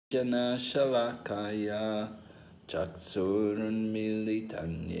Jana Shalakaya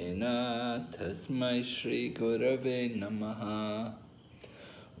Chaksurunmilitanyena Tasmai Shri Gurave Namaha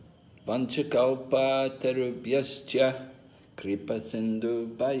Vanchakalpa Tarubhyascha Kripa Sindhu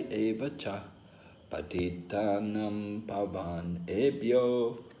B.V.V. Patitanam Pavan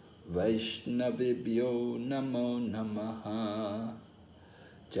Ebhyo Vaishnavibhyo Namo Namaha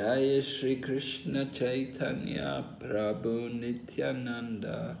Jaya Shri Krishna Chaitanya Prabhu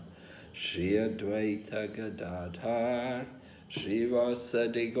Nityananda Shri Advaita Gadadhar Shri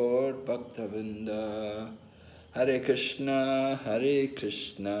Vasadi Gaur Bhaktavinda Hare Krishna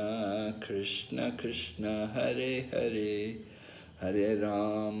Krishna Krishna Hare Hare Hare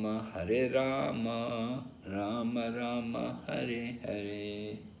Rama Rama Rama Hare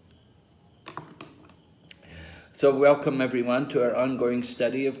Hare. So welcome everyone to our ongoing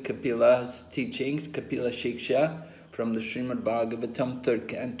study of Kapila's teachings, Kapila Shiksha, from the Srimad Bhagavatam, 3rd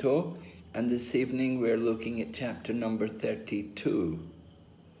Canto, and this evening we're looking at chapter number 32.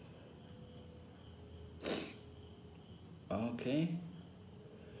 Okay.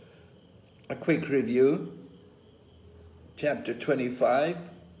 A quick review. Chapter 25.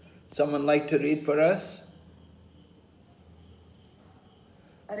 Someone like to read for us?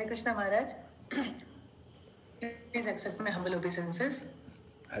 Hare Krishna Maharaj. Please accept my humble obeisances.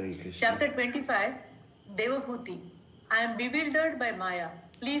 Hare Krishna. Chapter 25, Devahuti. I am bewildered by Maya.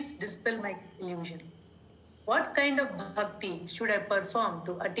 Please dispel my illusion. What kind of bhakti should I perform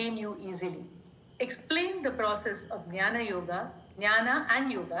to attain you easily? Explain the process of Jnana Yoga, Jnana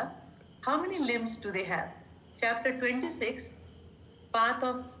and Yoga. How many limbs do they have? Chapter 26, Path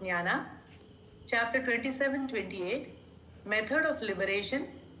of Jnana. Chapter 27-28, Method of Liberation.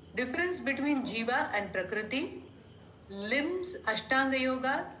 Difference between Jiva and Prakriti, limbs, Ashtanga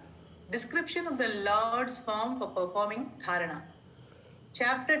Yoga, description of the Lord's form for performing Dharana.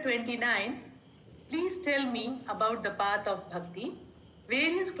 Chapter 29, please tell me about the path of Bhakti,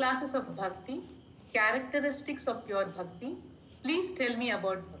 various classes of Bhakti, characteristics of pure Bhakti. Please tell me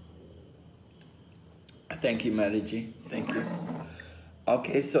about Bhakti. Thank you, Maraji. Thank you.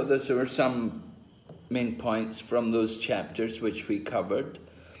 Okay, so those were some main points from those chapters which we covered.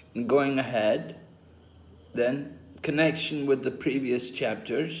 Going ahead, then, connection with the previous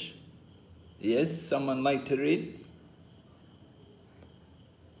chapters. Yes, someone like to read?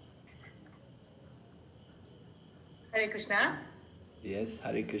 Hare Krishna. Yes,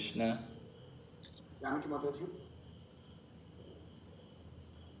 Hare Krishna. Janaki Mataji.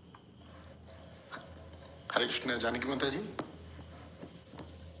 Hare Krishna, Janaki Mataji.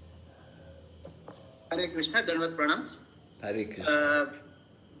 Hare Krishna, Dandavat Pranams. Hare Krishna.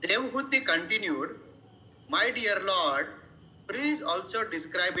 Devahuti continued, my dear Lord, please also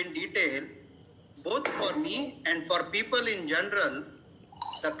describe in detail, both for me and for people in general,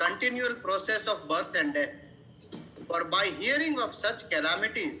 the continual process of birth and death. For by hearing of such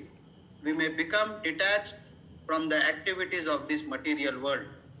calamities, we may become detached from the activities of this material world.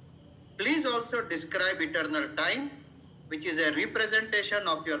 Please also describe eternal time, which is a representation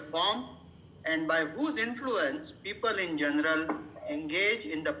of your form, and by whose influence people in general engage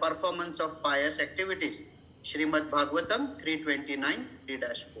in the performance of pious activities. Srimad Bhagavatam 329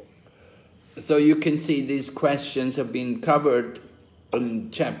 3-4. So you can see these questions have been covered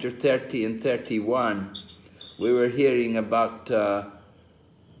in chapter 30 and 31. We were hearing about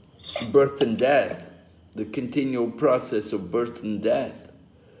birth and death, the continual process of birth and death.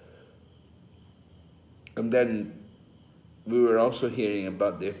 And then we were also hearing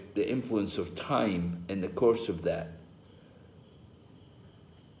about the influence of time in the course of that,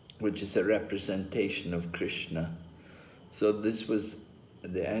 which is a representation of Krishna. So this was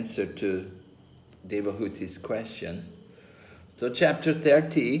the answer to Devahuti's question. So chapter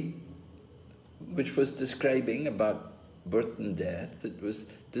 30, which was describing about birth and death, it was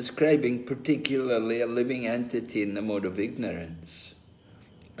describing particularly a living entity in the mode of ignorance.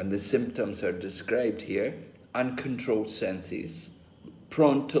 And the symptoms are described here: uncontrolled senses,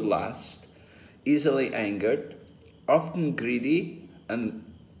 prone to lust, easily angered, often greedy, and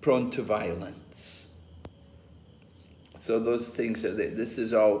prone to violence. So those things are there. This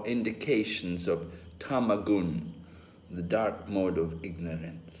is all indications of tamagun, the dark mode of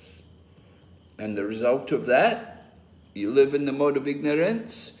ignorance. And the result of that, you live in the mode of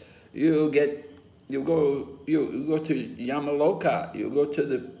ignorance, you go to Yamaloka, you go to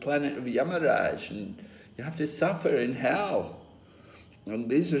the planet of Yamaraj, and you have to suffer in hell. And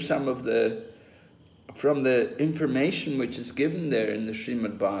these are some of from the information which is given there in the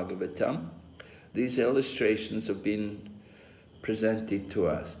Srimad Bhagavatam. These illustrations have been presented to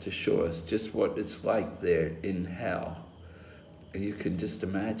us to show us just what it's like there in hell. you can just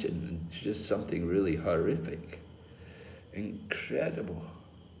imagine, it's just something really horrific, incredible.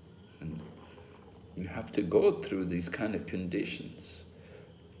 And you have to go through these kind of conditions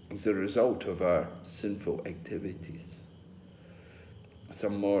as a result of our sinful activities.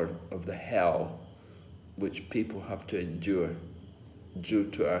 Some more of the hell which people have to endure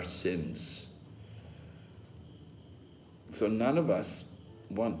due to our sins. So none of us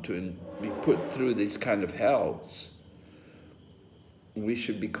want to be put through these kind of hells. We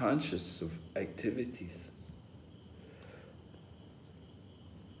should be conscious of activities.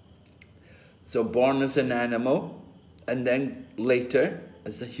 So born as an animal, and then later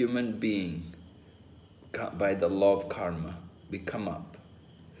as a human being, by the law of karma, we come up.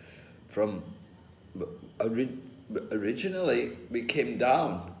 From originally, we came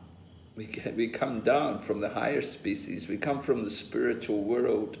down. We come down from the higher species. We come from the spiritual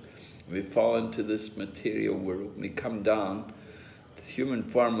world. We fall into this material world. We come down to the human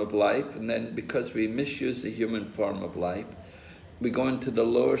form of life, and then because we misuse the human form of life, we go into the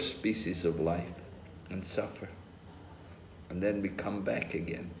lower species of life and suffer. And then we come back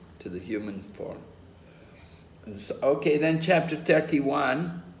again to the human form. And so, okay, then chapter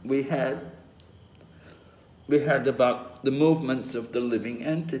 31, we heard about the movements of the living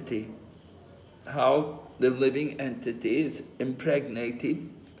entity. How the living entity is impregnated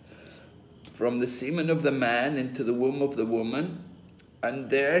from the semen of the man into the womb of the woman, and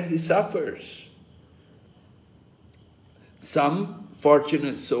there he suffers. Some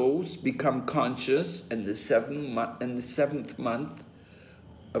fortunate souls become conscious in the seventh month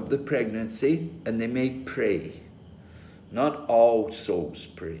of the pregnancy, and they may pray. Not all souls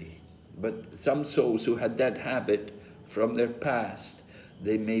pray, but some souls who had that habit from their past,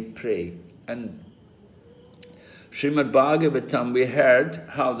 they may pray. And Srimad Bhagavatam, we heard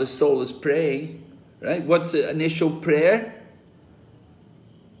how the soul is praying, right? What's the initial prayer?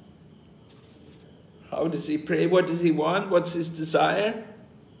 How does he pray? What does he want? What's his desire?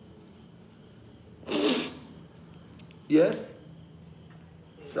 Yes?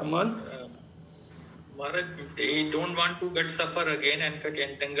 Someone? Maharaj, they don't want to get suffer again and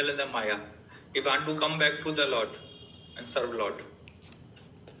get entangled in the Maya. They want to come back to the Lord and serve Lord.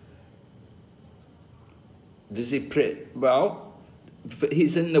 Does he pray? Well,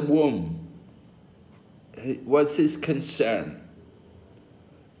 he's in the womb. What's his concern?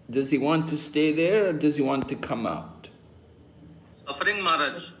 Does he want to stay there, or does he want to come out? Suffering,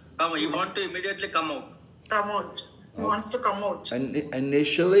 Maharaj. He wants to immediately come out. Come out. He wants to come out. And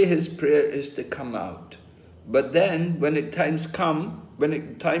initially his prayer is to come out. But then when time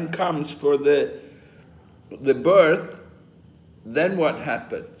comes for the birth, then what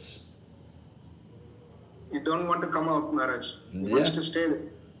happens? You don't want to come out, Maharaj. He wants to stay there.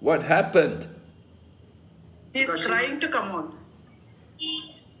 What happened? He is trying to come out.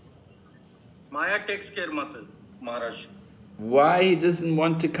 Maya takes care, Maharaj. Why he doesn't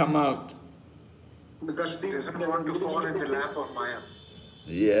want to come out? Because he doesn't want to fall in the lap of Maya.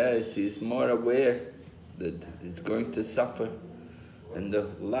 Yes, he's more aware that he's going to suffer in the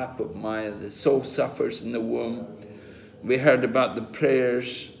lap of Maya. The soul suffers in the womb. We heard about the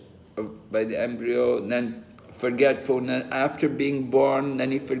prayers by the embryo, and then forgetfulness. After being born,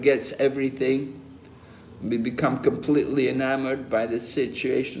 then he forgets everything. We become completely enamored by the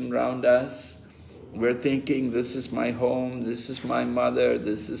situation around us. We're thinking, this is my home, this is my mother,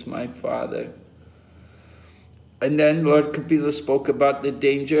 this is my father. And then Lord Kapila spoke about the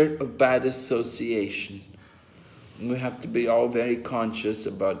danger of bad association. And we have to be all very conscious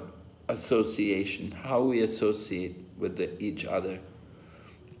about association, how we associate with each other.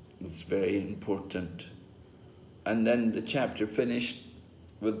 It's very important. And then the chapter finished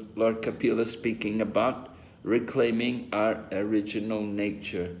with Lord Kapila speaking about reclaiming our original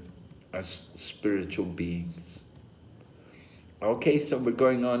nature as spiritual beings. Okay, so we're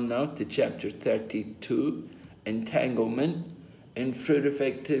going on now to chapter 32, entanglement in fruitive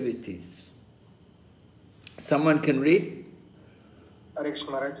activities. Someone can read? Hare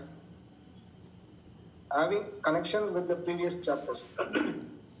Krishna, Maharaj. Having connection with the previous chapters,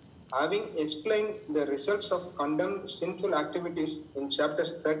 having explained the results of condemned sinful activities in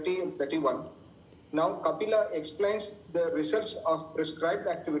chapters 30 and 31, now Kapila explains the results of prescribed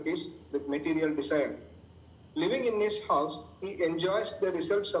activities with material desire. Living in his house, he enjoys the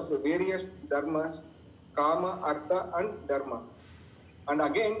results of the various dharmas, kama, artha and dharma. And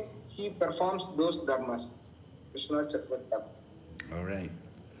again, he performs those dharmas. Krishna Chakravarti. All right.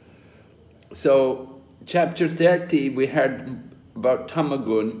 So, chapter 30, we heard about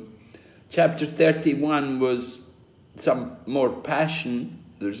Tamagun. Chapter 31 was some more passion.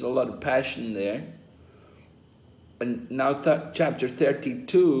 There's a lot of passion there. And now chapter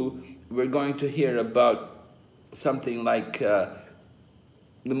 32, we're going to hear about something like the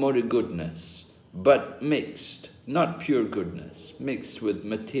mode of goodness, but mixed, not pure goodness, mixed with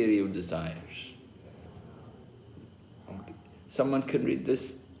material desires. Okay. Someone can read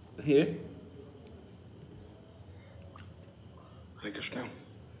this here? Hare Krishna. Hare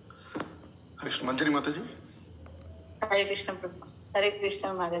Krishna. Manjari Mataji. Hare Krishna Prabhu. Hare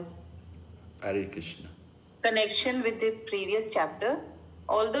Krishna Maharaj. Hare Krishna. Connection with the previous chapter.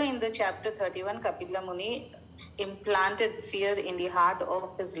 Although in the chapter 31, Kapila Muni implanted fear in the heart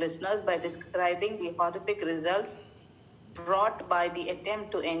of his listeners by describing the horrific results brought by the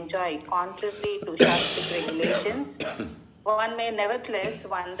attempt to enjoy contrary to Shastric regulations, one may nevertheless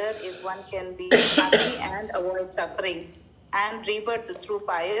wonder if one can be happy and avoid suffering and rebirth through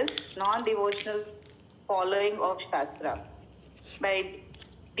pious, non-devotional following of Shastra. By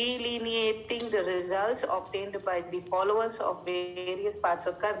delineating the results obtained by the followers of various parts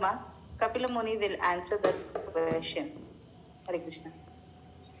of karma, Kapila Muni will answer that question. Hare Krishna.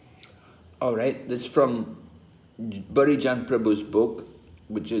 All right, this is from Barijan Prabhu's book,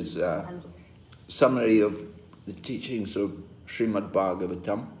 which is a summary of the teachings of Srimad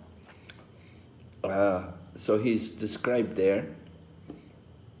Bhagavatam. So he's described there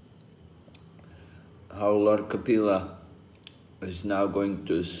how Lord Kapila is now going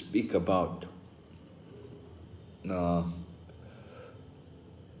to speak about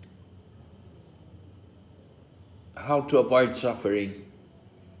how to avoid suffering,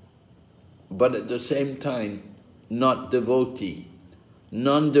 but at the same time not devotee,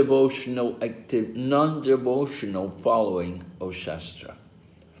 non-devotional following of Shastra.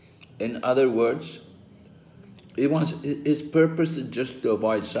 In other words, his purpose is just to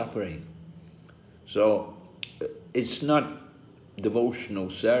avoid suffering. So it's not devotional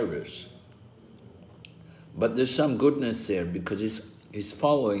service, but there's some goodness there because he's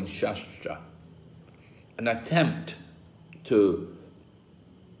following Shastra, an attempt to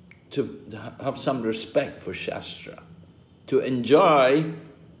have some respect for Shastra, to enjoy,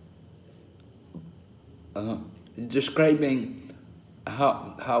 describing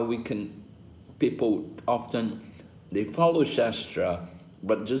how we can, people often, they follow Shastra,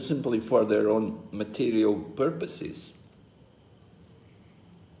 but just simply for their own material purposes,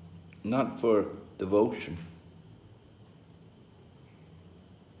 not for devotion.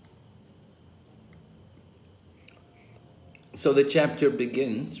 So the chapter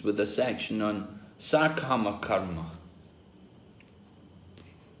begins with a section on sakama karma.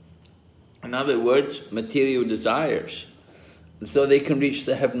 In other words, material desires. So they can reach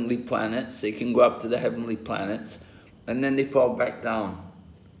the heavenly planets, they can go up to the heavenly planets, and then they fall back down.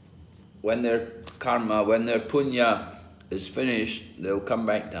 When their karma, when their punya is finished, they'll come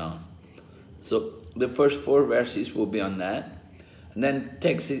back down. So the first 4 verses will be on that. And then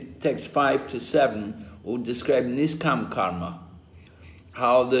text 5 to 7 will describe niskam karma,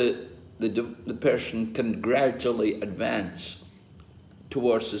 how the person can gradually advance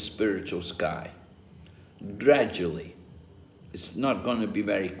towards the spiritual sky. Gradually. It's not going to be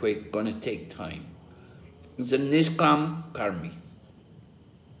very quick, going to take time. It's a niskam karmi.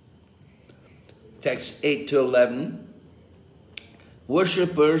 Text 8 to 11.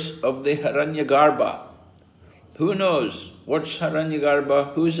 Worshippers of the Hiranyagarbha. Who knows? What's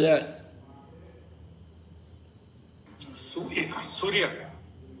Hiranyagarbha? Who's that? Surya.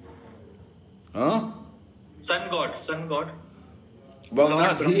 Huh? Sun God. Well, Lord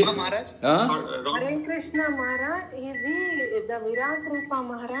not Brahma here. Maharaj? Huh? Hare Krishna Maharaj, is he the Virat Rupa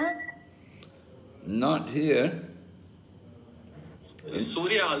Maharaj? Not here.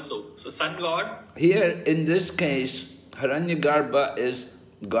 Surya also. So Sun God. Here, in this case, Hiranyagarbha is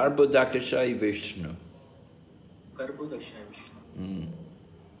Garbhodakashayi Vishnu. Garbhodakashayi Vishnu.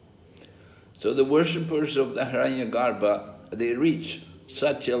 So the worshippers of the Hiranyagarbha, they reach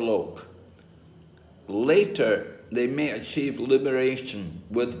Satyalok. Later, they may achieve liberation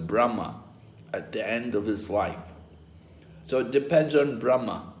with Brahma at the end of his life. So it depends on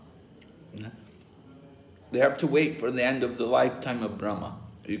Brahma. They have to wait for the end of the lifetime of Brahma.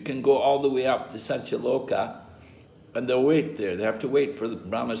 You can go all the way up to Satyaloka, and they'll wait there. They have to wait for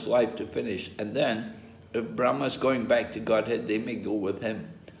Brahma's life to finish. And then, if Brahma's going back to Godhead, they may go with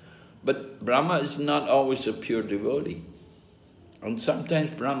him. But Brahma is not always a pure devotee. And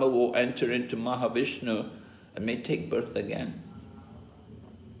sometimes Brahma will enter into Mahavishnu and may take birth again.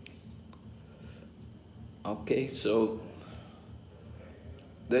 Okay, so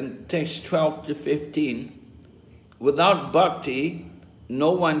then text 12 to 15. Without bhakti,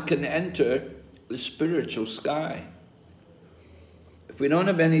 no one can enter the spiritual sky. If we don't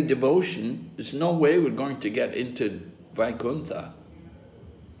have any devotion, there's no way we're going to get into Vaikuntha.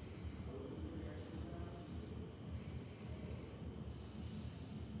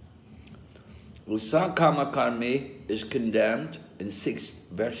 Sakama karmi is condemned in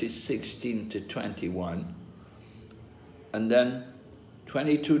verses 16 to 21, and then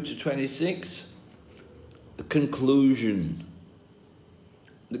 22 to 26, the conclusion.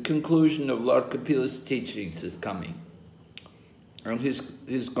 The conclusion of Lord Kapila's teachings is coming. And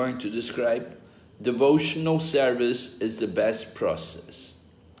he's going to describe devotional service is the best process.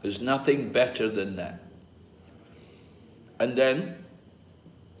 There's nothing better than that. And then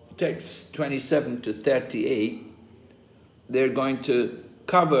texts 27 to 38, they're going to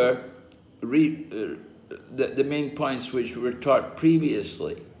cover the main points which were taught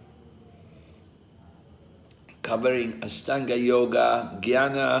previously, covering Ashtanga Yoga,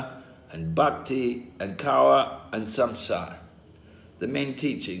 Jnana, and Bhakti, and Kara, and Samsara. The main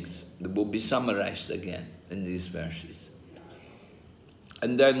teachings that will be summarized again in these verses.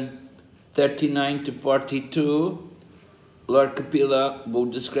 And then 39 to 42, Lord Kapila will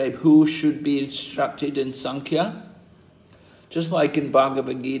describe who should be instructed in Sankhya. Just like in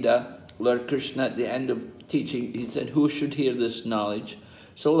Bhagavad Gita, Lord Krishna at the end of teaching, he said, who should hear this knowledge?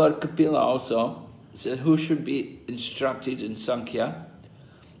 So Lord Kapila also said, who should be instructed in Sankhya?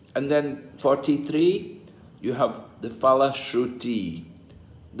 And then 43, you have the Phala Shruti,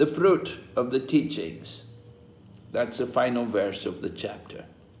 the fruit of the teachings. That's the final verse of the chapter.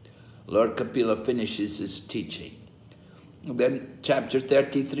 Lord Kapila finishes his teaching. And then chapter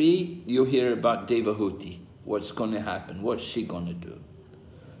 33, you hear about Devahuti, what's going to happen, what's she going to do.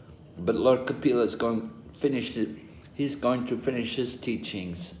 But Lord Kapila is going to finish it. He's going to finish his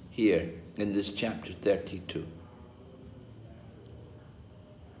teachings here in this chapter 32.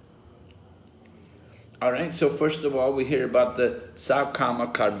 All right, so first of all, we hear about the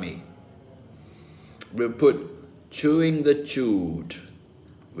Sakama Karmi. We put chewing the chewed.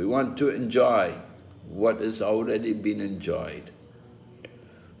 We want to enjoy what has already been enjoyed.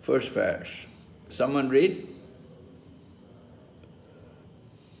 First verse. Someone read?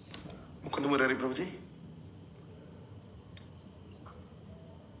 Mukundamurari Prabhuji.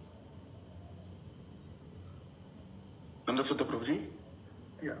 Nandasutta Prabhuji.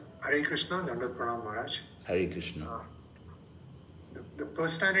 Yeah, Hare Krishna, Dandat Pranam Maharaj. Hare Krishna. The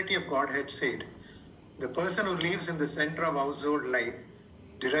personality of Godhead said, the person who lives in the center of household life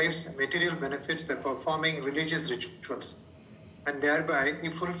derives material benefits by performing religious rituals, and thereby he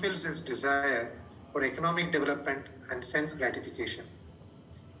fulfills his desire for economic development and sense gratification.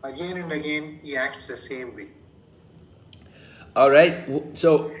 Again and again, he acts the same way. All right,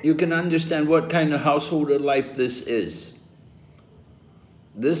 so you can understand what kind of householder life this is.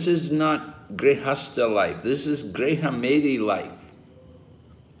 This is not Grihastha life. This is Grihamedi life,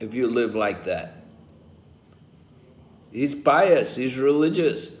 if you live like that. He's pious, he's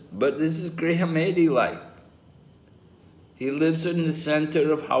religious, but this is Grihamedi life. He lives in the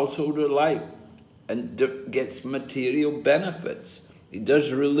center of householder life and gets material benefits. He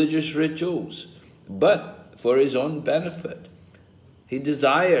does religious rituals, but for his own benefit. He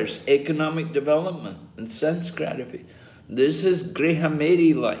desires economic development and sense gratification. This is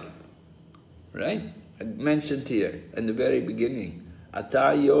Grihamedi life, right? I mentioned here in the very beginning,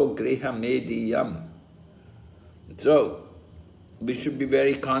 Atayo Grihamediyam. So, we should be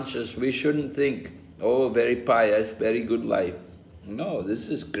very conscious. We shouldn't think, oh, very pious, very good life. No, this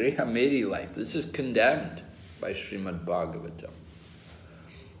is Grihamedi life. This is condemned by Srimad Bhagavatam.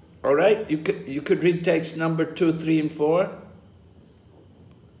 All right, you could read text number 2, 3, and 4.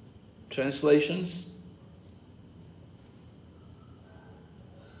 Translations.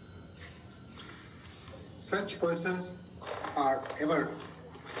 Such persons are ever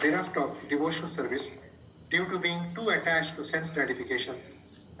bereft of devotional service due to being too attached to sense gratification.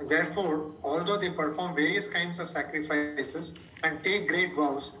 And therefore, although they perform various kinds of sacrifices and take great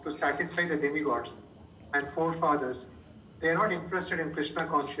vows to satisfy the demigods and forefathers, they are not interested in Krishna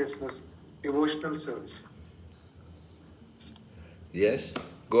consciousness, devotional service. Yes,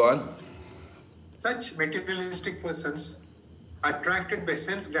 go on. Such materialistic persons, attracted by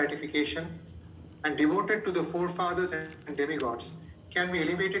sense gratification and devoted to the forefathers and demigods, can be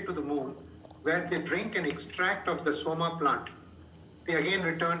elevated to the moon, where they drink an extract of the Soma plant. They again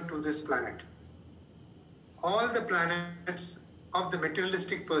return to this planet. All the planets of the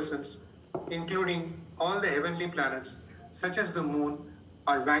materialistic persons, including all the heavenly planets, such as the moon,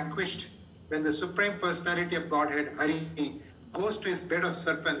 are vanquished when the Supreme Personality of Godhead, Hari, goes to his bed of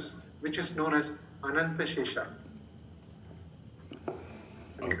serpents, which is known as Ananta Shesha.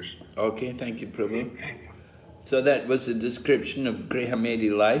 Okay, thank you, Prabhu. So that was a description of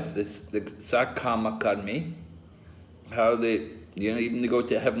Grihamedi life, the Sakama Karmi, how they, even they go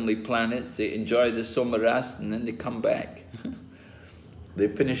to heavenly planets, they enjoy the Somaras and then they come back. They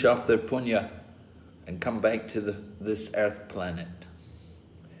finish off their punya and come back to this earth planet.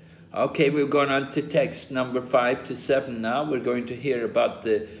 Okay, we've gone on to text number 5 to 7 now. We're going to hear about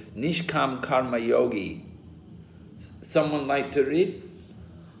the Nishkam Karma Yogi. Someone like to read?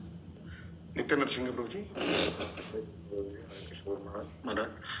 Narasingha Prabhuji.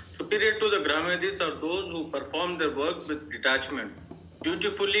 Superior to the Grahamedis are those who perform their work with detachment,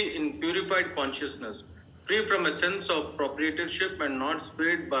 dutifully in purified consciousness, free from a sense of proprietorship and not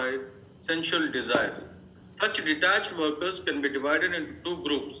swayed by sensual desire. Such detached workers can be divided into two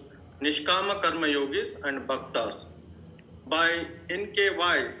groups, Nishkama Karma Yogis and Bhaktas. By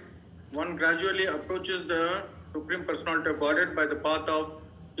NKY, one gradually approaches the Supreme Personality of Godhead by the path of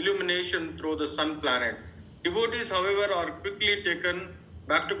illumination through the sun planet. Devotees, however, are quickly taken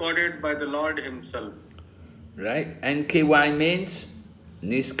back to Godhead by the Lord Himself. Right. NKY means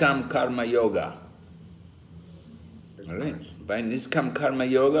Niskam Karma Yoga. All right. By Niskam Karma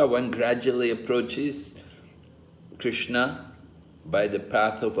Yoga, one gradually approaches Krishna by the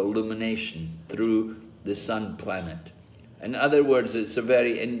path of illumination through the sun planet. In other words, it's a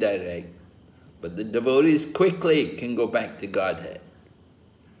very indirect, but the devotees quickly can go back to Godhead.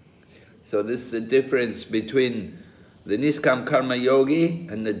 So this is the difference between the Niskam Karma Yogi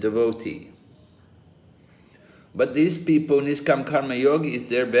and the devotee. But these people, Niskam Karma Yogis,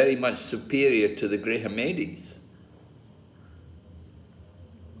 they're very much superior to the Grihamedis.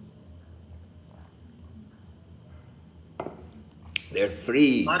 They're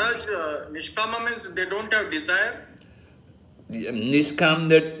free. Maharaj, Nishkama means they don't have desire. Niskam,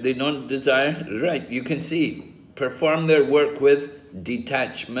 they don't desire. Right, you can see, perform their work with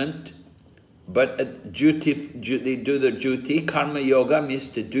detachment, but they do their duty. Karma Yoga means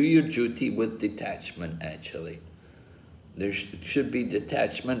to do your duty with detachment, actually. There should be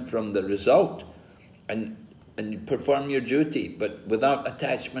detachment from the result, and perform your duty, but without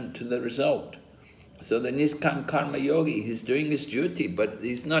attachment to the result. So the Niskam Karma Yogi, he's doing his duty, but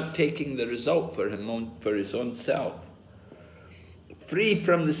he's not taking the result for his own self. Free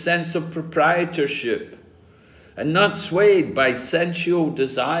from the sense of proprietorship, and not swayed by sensual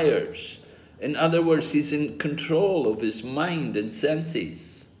desires. In other words, he's in control of his mind and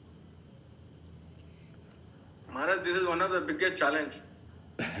senses. Maharaj, this is one of the biggest challenge.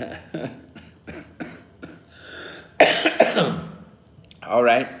 All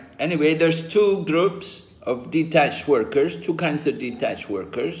right. Anyway, there's two groups of detached workers, two kinds of detached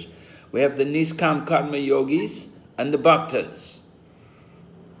workers. We have the Niskam Karma Yogis and the Bhaktas.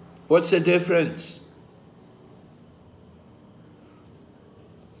 What's the difference?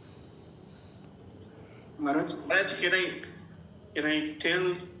 Maharaj, can I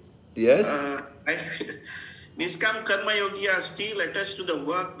tell? Yes. Niskam Karma Yogi are still attached to the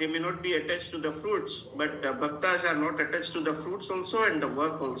work. They may not be attached to the fruits, but Bhaktas are not attached to the fruits also and the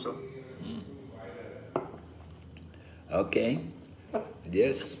work also. Okay.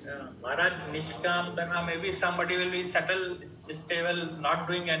 Yes. Maharaj, Nishkam Karma, maybe somebody will be settled, stable, not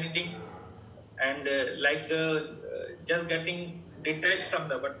doing anything, and just getting detached from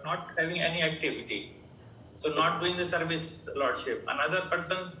the, but not having any activity. So not doing the service lordship. Another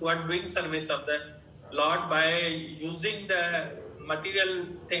persons who are doing service of the Lord by using the material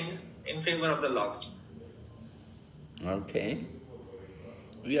things in favor of the lords. Okay.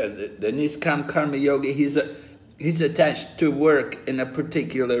 Yeah, the Niskam Karma Yogi, he's attached to work in a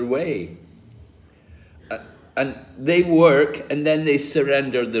particular way. And they work and then they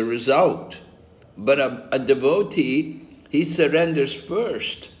surrender the result. But a devotee, he surrenders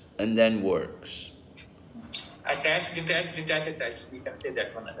first and then works. Attached, detached, attached. We can say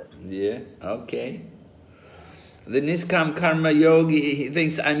that one as well. Yeah, okay. The Niskam Karma Yogi, he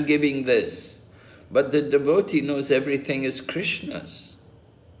thinks, I'm giving this. But the devotee knows everything is Krishna's.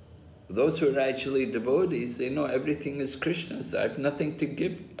 Those who are actually devotees, they know everything is Krishna's. I have nothing to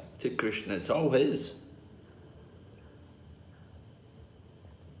give to Krishna. It's all his.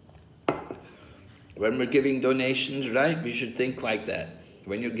 When we're giving donations, right, we should think like that.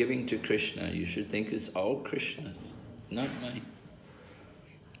 When you're giving to Krishna, you should think it's all Krishna's, not mine.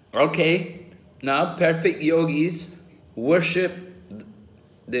 Okay, now perfect yogis worship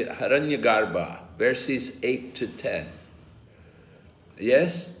the Hiranyagarbha, verses 8 to 10.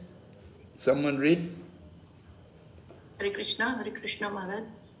 Yes? Someone read? Hare Krishna Maharaj.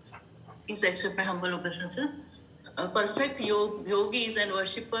 Please accept my humble obeisance. Perfect yogis and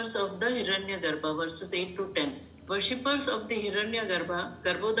worshippers of the Hiranyagarbha, verses 8 to 10. Worshippers of the Hiranyagarbha,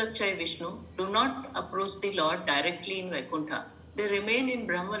 Garbhodakshaya Vishnu, do not approach the Lord directly in Vaikuntha. They remain in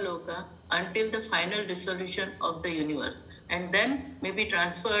Brahmaloka until the final dissolution of the universe, and then may be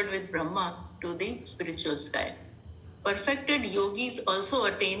transferred with Brahma to the spiritual sky. Perfected yogis also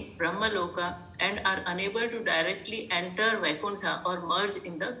attain Brahmaloka and are unable to directly enter Vaikuntha or merge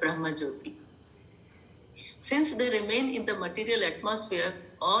in the Brahma Jyoti. Since they remain in the material atmosphere,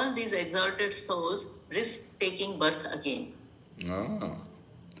 all these exalted souls risk taking birth again. Ah,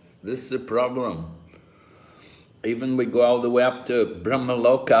 this is the problem. Even we go all the way up to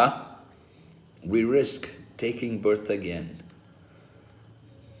Brahmaloka, we risk taking birth again.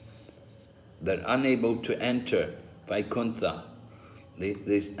 They're unable to enter Vaikuntha. They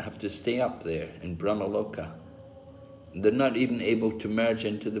have to stay up there in Brahmaloka. They're not even able to merge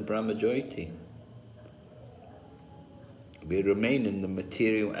into the Brahma Jyoti. They remain in the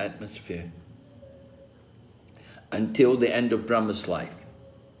material atmosphere until the end of Brahma's life.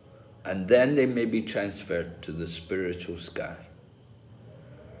 And then they may be transferred to the spiritual sky.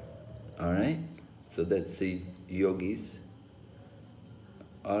 All right? So that's the yogis.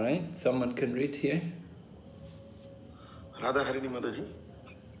 All right? Someone can read here? Radha Harini Mataji.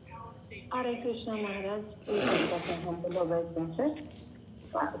 Hare Krishna Maharaj, please accept my humble obeisances.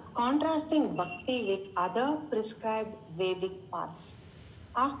 Contrasting bhakti with other prescribed Vedic paths.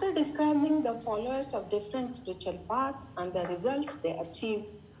 After describing the followers of different spiritual paths and the results they achieve,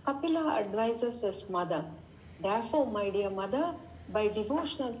 Kapila advises his mother, "Therefore, my dear mother, by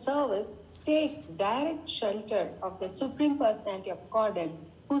devotional service, take direct shelter of the Supreme Personality of Godhead,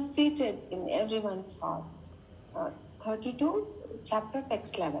 who is seated in everyone's heart." 32, chapter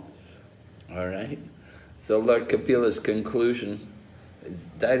text 11. All right. So Lord Kapila's conclusion is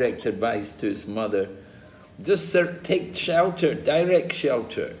direct advice to his mother. Just take shelter, direct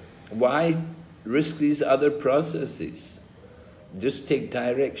shelter. Why risk these other processes? Just take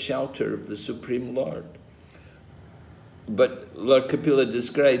direct shelter of the Supreme Lord. But Lord Kapila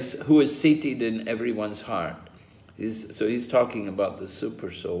describes who is seated in everyone's heart. So he's talking about the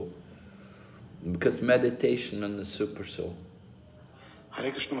Super Soul, because meditation on the Super Soul. Hare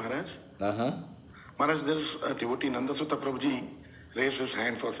Krishna Maharaj. Uh-huh. Maharaj, there is a devotee Nandasutta Prabhuji raised his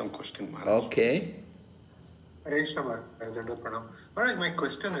hand for some question, Maharaj. Okay. Hare Krishna Maharaj. Maharaj, my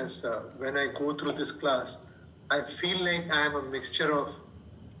question is, when I go through this class, I feel like I am a mixture of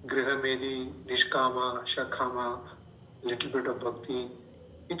Grihamedi, Nishkama, Shakama, little bit of Bhakti.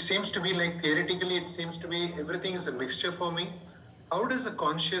 It seems to be like, theoretically, it seems to be everything is a mixture for me. How does the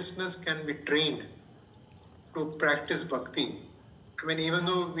consciousness can be trained to practice Bhakti? I mean, even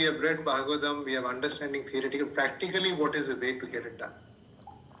though we have read Bhagavatam, we have understanding theoretical, practically what is the way to get it done?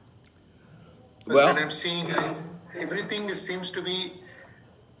 Because when I'm seeing everything seems to be,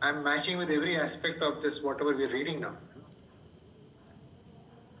 I'm matching with every aspect of this, whatever we're reading now.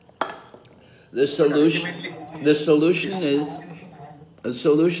 The solution is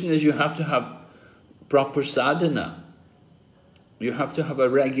you have to have proper sadhana. You have to have a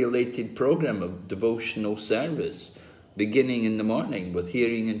regulated program of devotional service, beginning in the morning with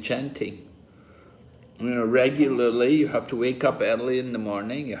hearing and chanting. Regularly, you have to wake up early in the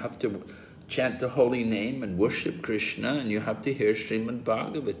morning, you have to chant the holy name and worship Krishna, and you have to hear Srimad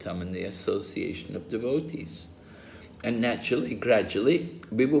Bhagavatam in the association of devotees. And naturally, gradually,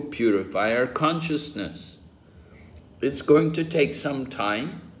 we will purify our consciousness. It's going to take some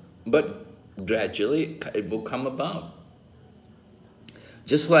time, but gradually it will come about.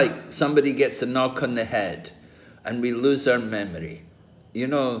 Just like somebody gets a knock on the head and we lose our memory. You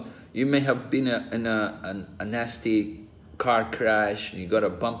know, you may have been in a nasty car crash, and you got a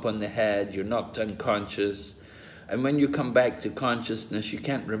bump on the head, you're knocked unconscious, and when you come back to consciousness, you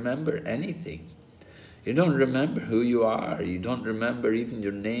can't remember anything. You don't remember who you are, you don't remember even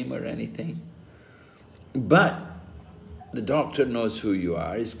your name or anything. But the doctor knows who you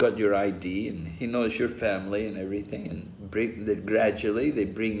are, he's got your ID, and he knows your family and everything, and gradually they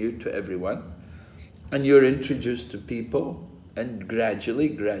bring you to everyone, and you're introduced to people, and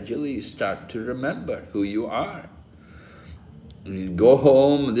gradually you start to remember who you are. You go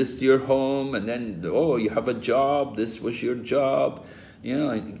home, this is your home, and then, oh, you have a job, this was your job. You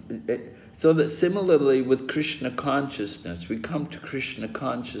know, so that similarly with Krishna consciousness, we come to Krishna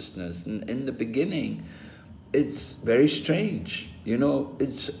consciousness, and in the beginning, it's very strange. You know,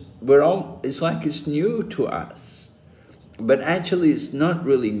 it's like it's new to us. But actually it's not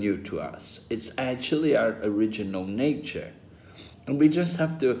really new to us. It's actually our original nature. And we just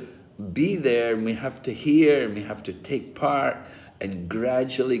have to be there, and we have to hear, and we have to take part, and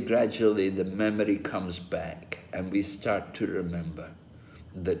gradually the memory comes back, and we start to remember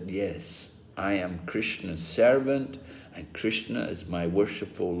that, yes, I am Krishna's servant, and Krishna is my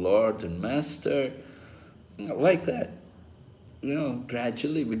worshipful Lord and Master. Like that.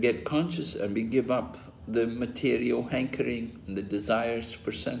 Gradually we get conscious and we give up the material hankering and the desires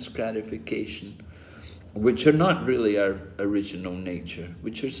for sense gratification, which are not really our original nature,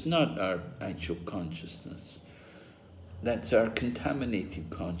 which is not our actual consciousness. That's our contaminated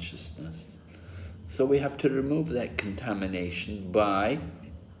consciousness. So we have to remove that contamination by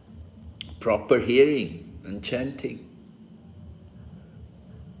proper hearing and chanting.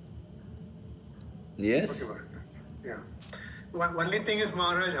 Yes? Okay, yeah. Only thing is,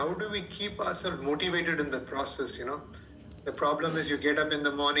 Maharaj, how do we keep ourselves motivated in the process, The problem is you get up in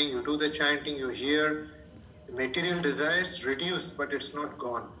the morning, you do the chanting, you hear, the material desires reduced, but it's not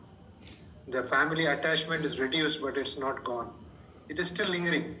gone. The family attachment is reduced, but it's not gone. It is still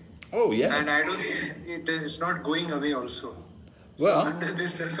lingering. Oh, yeah. And I don't think it's not going away also. Well, so under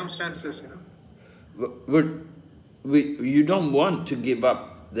these circumstances, you don't want to give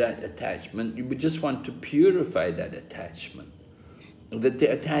up that attachment. You just want to purify that attachment. That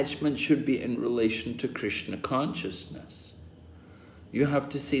the attachment should be in relation to Krishna consciousness. You have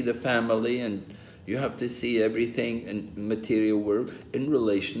to see the family and you have to see everything in the material world in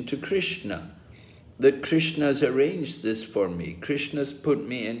relation to Krishna. That Krishna has arranged this for me. Krishna's put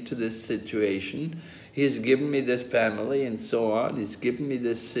me into this situation. He's given me this family and so on. He's given me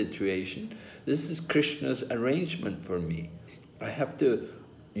this situation. This is Krishna's arrangement for me. I have to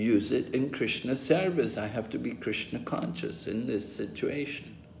use it in Krishna's service. I have to be Krishna conscious in this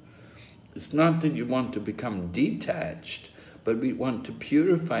situation. It's not that you want to become detached, but we want to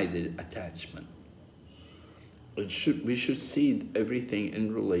purify the attachment. We should see everything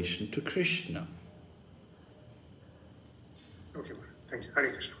in relation to Krishna. Okay, thank you.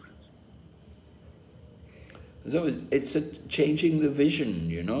 Hare Krishna. So it's changing the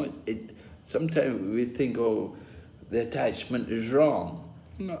vision, Sometimes we think, oh, the attachment is wrong.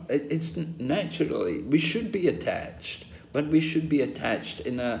 No, it's naturally, we should be attached, but we should be attached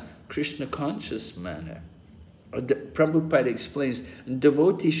in a Krishna conscious manner. Prabhupada explains,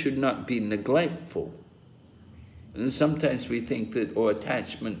 devotee should not be neglectful. And sometimes we think that,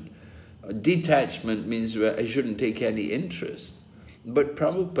 detachment means I shouldn't take any interest. But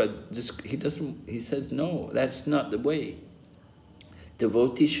Prabhupada, he says, no, that's not the way.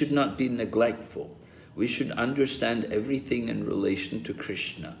 Devotees should not be neglectful. We should understand everything in relation to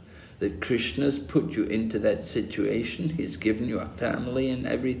Krishna. That Krishna's put you into that situation, he's given you a family and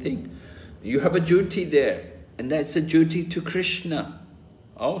everything. You have a duty there, and that's a duty to Krishna.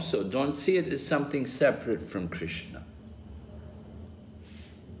 Also, don't see it as something separate from Krishna.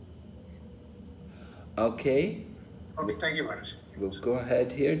 Okay? Okay, thank you, Maharaj. We'll go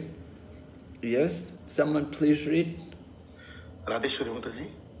ahead here. Yes? Someone please read. Radheshwari Mataji.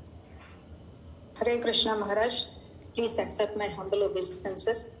 Hare Krishna Maharaj, please accept my humble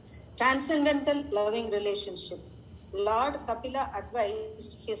obeisances. Transcendental loving relationship. Lord Kapila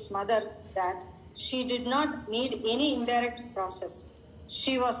advised his mother that she did not need any indirect process.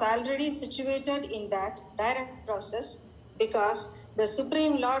 She was already situated in that direct process because the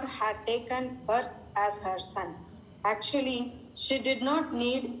Supreme Lord had taken her as her son. Actually, she did not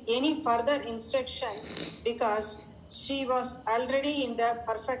need any further instruction because she was already in the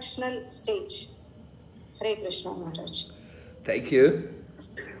perfectional stage. Hare Krishna Maharaj. Thank you.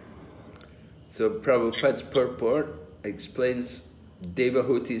 So Prabhupada's purport explains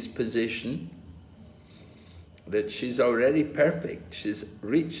Devahuti's position that she's already perfect. She's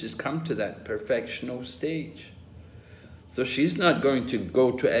come to that perfectional stage. So she's not going to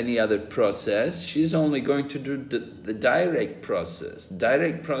go to any other process. She's only going to do the direct process.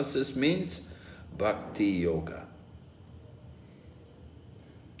 Direct process means Bhakti Yoga.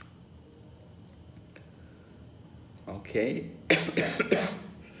 Okay.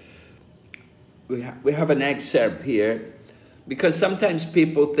 We have an excerpt here, because sometimes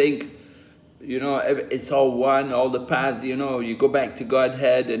people think, it's all one, all the paths, you go back to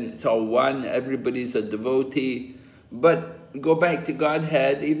Godhead and it's all one, everybody's a devotee. But go back to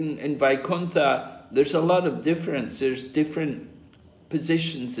Godhead, even in Vaikuntha, there's a lot of difference. There's different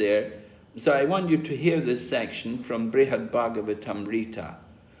positions there. So I want you to hear this section from Brihad Bhagavatamrita.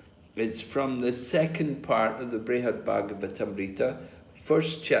 It's from the second part of the Brihad Bhagavatamrita,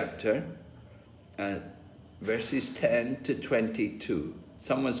 first chapter, verses 10 to 22.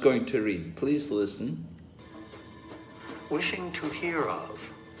 Someone's going to read. Please listen. Wishing to hear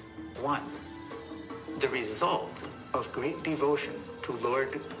of, 1. The result of great devotion to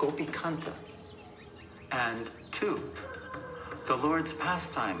Lord Gopikanta, and 2. The Lord's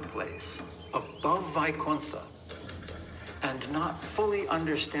pastime place above Vaikuntha, and not fully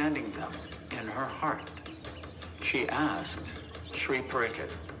understanding them in in her heart. She asked Sri Pariksit,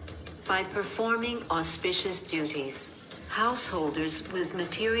 by performing auspicious duties, householders with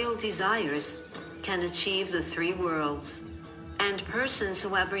material desires can achieve the 3 worlds, and persons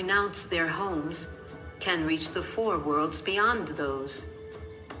who have renounced their homes can reach the 4 worlds beyond those.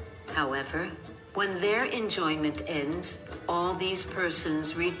 However, when their enjoyment ends, all these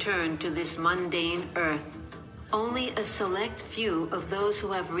persons return to this mundane earth. Only a select few of those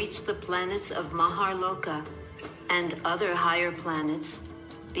who have reached the planets of Maharloka and other higher planets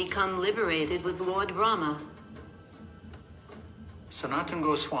become liberated with Lord Rama. Sanatana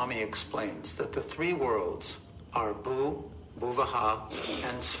Goswami explains that the 3 worlds are Bhu, Bhuvaha,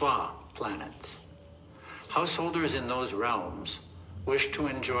 and Sva planets. Householders in those realms wish to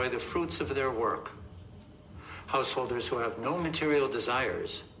enjoy the fruits of their work. Householders who have no material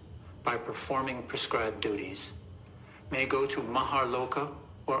desires, by performing prescribed duties, may go to Maharloka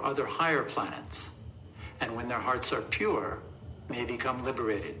or other higher planets, and when their hearts are pure, may become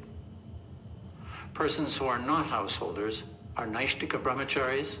liberated. Persons who are not householders are Naishtika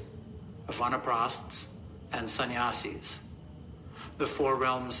brahmacharis, vanaprasts, and sannyasis. The 4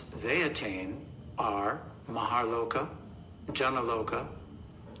 realms they attain are Maharloka, Janaloka,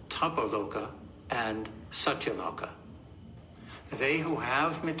 Tapaloka, and Satyaloka. They who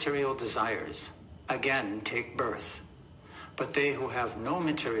have material desires again take birth, but they who have no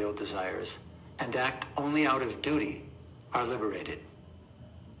material desires and act only out of duty are liberated.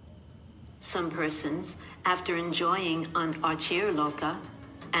 Some persons, after enjoying on Archir-loka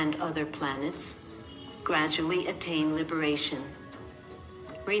and other planets, gradually attain liberation.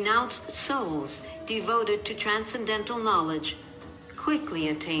 Renounced souls devoted to transcendental knowledge quickly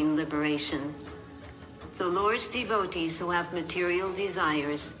attain liberation. The Lord's devotees who have material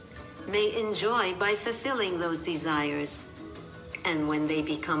desires may enjoy by fulfilling those desires, and when they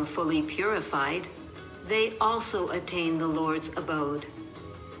become fully purified, they also attain the Lord's abode.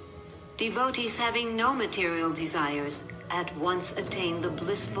 Devotees having no material desires at once attain the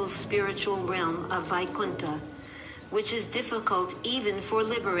blissful spiritual realm of Vaikuntha, which is difficult even for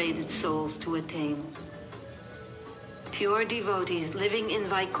liberated souls to attain. Pure devotees living in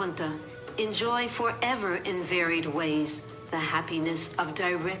Vaikuntha enjoy forever in varied ways the happiness of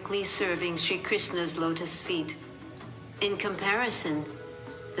directly serving Sri Krishna's lotus feet. In comparison,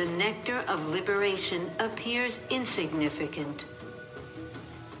 the nectar of liberation appears insignificant.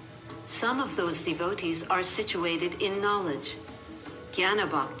 Some of those devotees are situated in knowledge, Jnana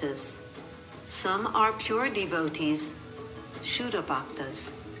Bhaktas. Some are pure devotees, Shuddha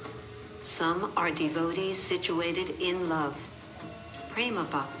Bhaktas. Some are devotees situated in love, Prema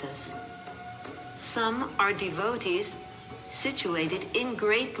Bhaktas. Some are devotees situated in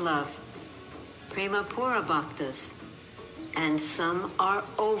great love, Prema Pura Bhaktas. And some are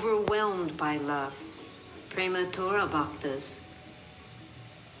overwhelmed by love, Prematura Bhaktas.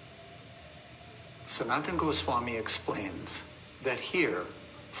 Sanatana Goswami explains that here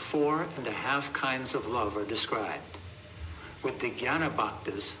 4.5 kinds of love are described, with the Jnana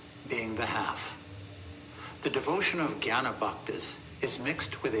Bhaktas being the half. The devotion of Jnana Bhaktas is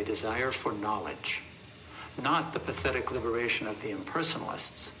mixed with a desire for knowledge, not the pathetic liberation of the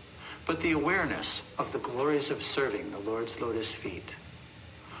impersonalists, but the awareness of the glories of serving the Lord's lotus feet.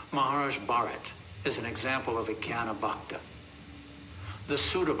 Maharaj Bharat is an example of a Jnana Bhakta. The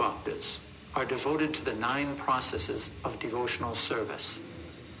Sudha Bhaktas are devoted to the 9 processes of devotional service.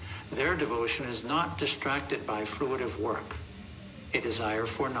 Their devotion is not distracted by fruitive work, a desire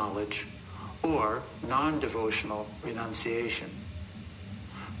for knowledge, or non-devotional renunciation.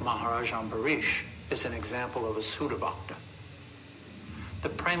 Maharaj Ambarish is an example of a Sudha Bhakta. The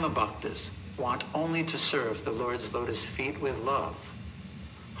Prema Bhaktas want only to serve the Lord's lotus feet with love.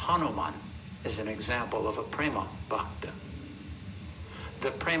 Hanuman is an example of a Prema Bhakta. The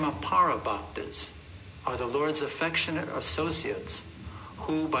Prema Para Bhaktas are the Lord's affectionate associates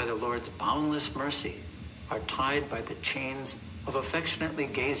who, by the Lord's boundless mercy, are tied by the chains of affectionately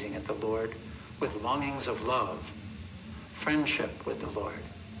gazing at the Lord with longings of love, friendship with the Lord,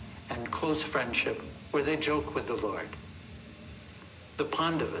 and close friendship where they joke with the Lord. The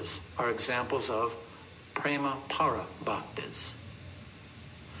Pandavas are examples of Prema Para Bhaktas.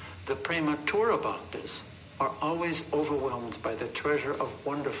 The Prematura Bhaktas are always overwhelmed by the treasure of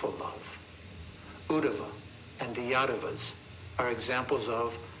wonderful love. Uddhava and the Yadavas are examples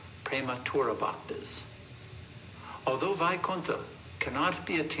of Prematura Bhaktas. Although Vaikuntha cannot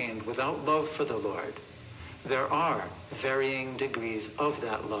be attained without love for the Lord, there are varying degrees of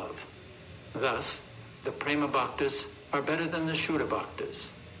that love. Thus, the Prema Bhaktas are better than the Shuddha Bhaktas.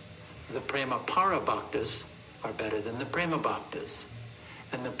 The Prema Para Bhaktas are better than the Prema Bhaktas.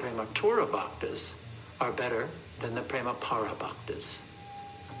 and the prema tura bhaktas are better than the prema para bhaktas.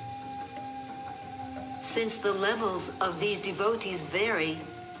 Since the levels of these devotees vary,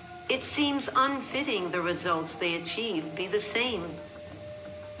 it seems unfitting the results they achieve be the same.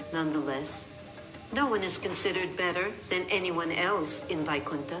 Nonetheless, no one is considered better than anyone else in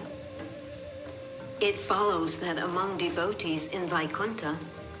Vaikuntha. It follows that among devotees in Vaikuntha,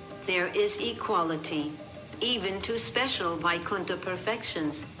 there is equality, even to special Vaikuntha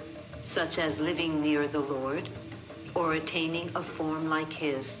perfections, such as living near the Lord or attaining a form like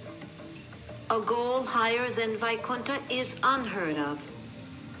his. A goal higher than Vaikuntha is unheard of.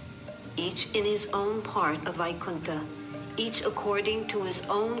 Each in his own part of Vaikuntha, each according to his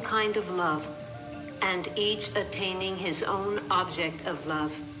own kind of love, and each attaining his own object of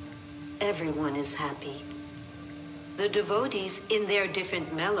love. Everyone is happy. The devotees in their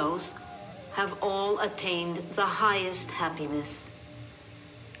different mellows have all attained the highest happiness.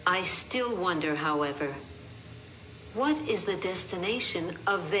 I still wonder, however, what is the destination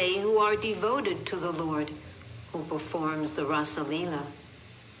of they who are devoted to the Lord, who performs the Rasa Leela?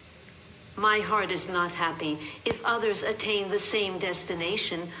 My heart is not happy if others attain the same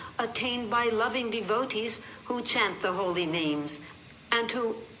destination attained by loving devotees who chant the holy names and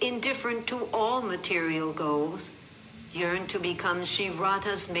who, indifferent to all material goals, yearn to become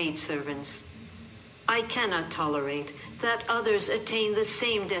Shivrata's maidservants. I cannot tolerate that others attain the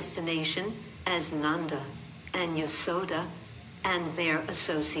same destination as Nanda and Yasoda and their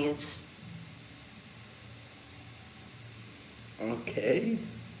associates. Okay.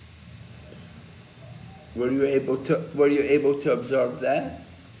 Were you able to absorb that?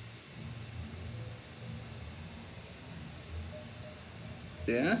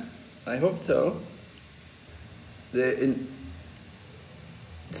 Yeah, I hope so. The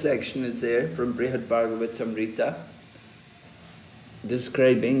section is there from Brihad Bhagavatamrita,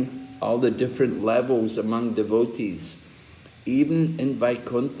 describing all the different levels among devotees, even in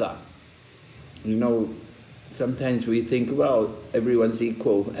Vaikuntha. You know, sometimes we think, well, everyone's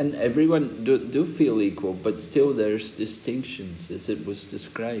equal, and everyone do feel equal, but still there's distinctions, as it was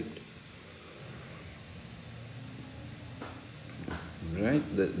described. Right?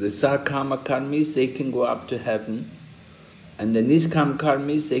 The Sakama Karmis, they can go up to heaven, and the Niskam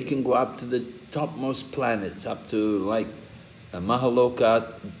Karmis, they can go up to the topmost planets, up to like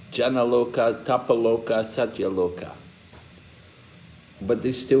Mahaloka, Janaloka, Tapaloka, Satyaloka. But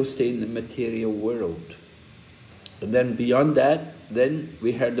they still stay in the material world. And then beyond that, then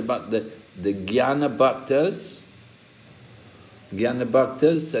we heard about the Jnana Bhaktas. Jnana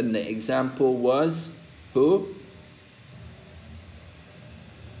Bhaktas, and the example was who?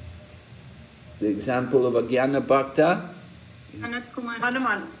 The example of a Jnana Bhakta?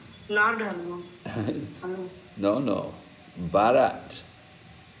 Hanuman. Lord Hanuman. No. Bharat.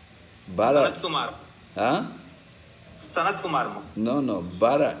 Bharat. Sanat Kumar. Huh? Sanat Kumar. No,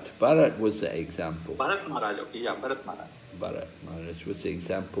 Bharat. Bharat was the example. Bharat Maharaj, okay, yeah, Bharat Maharaj. Bharat Maharaj was the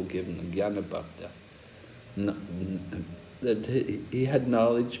example given in Jnana Bhakta. No, that he had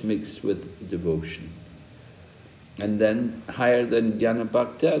knowledge mixed with devotion. And then higher than Jnana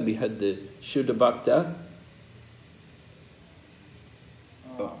Bhakta, we had the Shuddha Bhakta.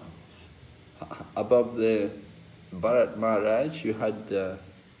 Above the Bharat Maharaj, you had,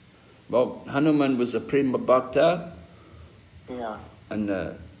 well, Hanuman was a Prema Bhakta. Yeah. And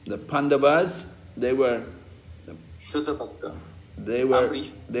the Pandavas, they were Shuddha Bhakta. They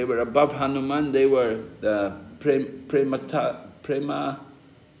were above Hanuman. They were the Prema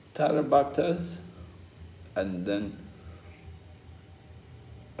Tara Bhaktas, and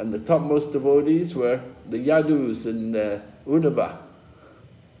the topmost devotees were the Yadus and the Uddhava.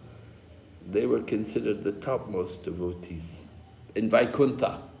 They were considered the topmost devotees in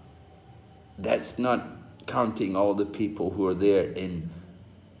Vaikuntha. That's not counting all the people who are there in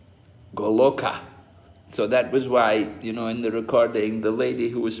Goloka. So that was why, you know, in the recording, the lady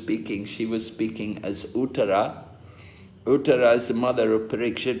who was speaking, she was speaking as Uttara. Uttara is the mother of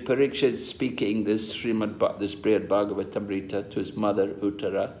Parikshit. Parikshit is speaking this Brihad Bhagavatamrita to his mother,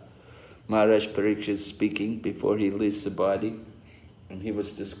 Uttara. Maharaj Parikshit is speaking before he leaves the body. And he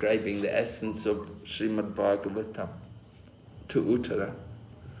was describing the essence of Srimad Bhagavatam to Uttara.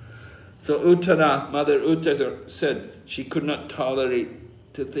 So Uttara, Mother Uttara, said she could not tolerate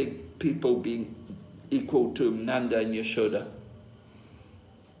to think people being equal to Nanda and Yashoda.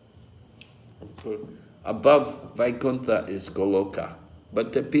 Above Vaikuntha is Goloka.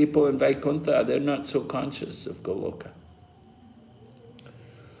 But the people in Vaikuntha, they're not so conscious of Goloka.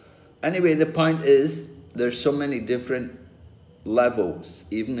 Anyway, the point is, there's so many different levels,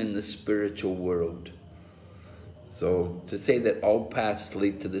 even in the spiritual world. So to say that all paths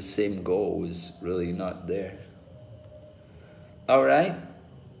lead to the same goal is really not there. All right.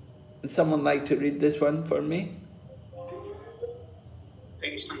 Would someone like to read this one for me?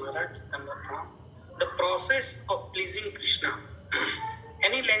 Krishna Maharaj, the process of pleasing Krishna.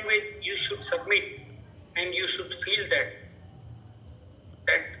 Any language you should submit, and you should feel that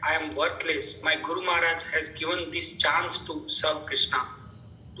I am worthless. My Guru Maharaj has given this chance to serve Krishna,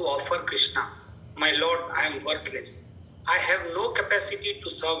 to offer Krishna. My Lord, I am worthless. I have no capacity to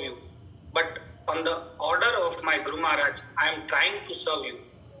serve you, but on the order of my Guru Maharaj, I am trying to serve you.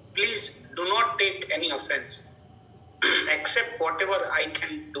 Please do not take any offense. Accept whatever I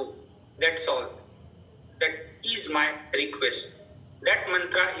can do. That's all. That is my request. That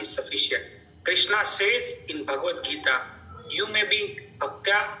mantra is sufficient. Krishna says in Bhagavad Gita, you may be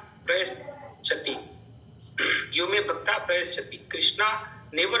bhaktya prayaschati. You may bhakta prayaschati. Krishna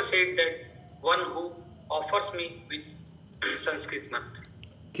never said that one who offers me with Sanskrit mantra.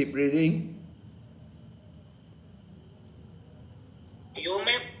 Keep reading. You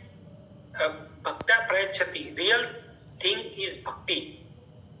may bhaktya prayaschati. Real thing is bhakti.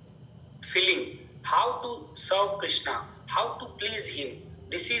 Feeling. How to serve Krishna. How to please him.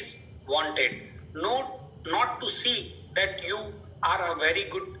 This is wanted. Not to see that you are a very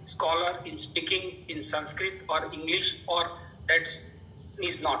good scholar in speaking in Sanskrit or English, or that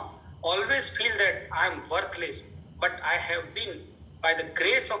is not. Always feel that I am worthless, but I have been, by the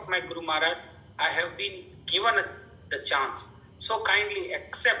grace of my Guru Maharaj, I have been given the chance. So kindly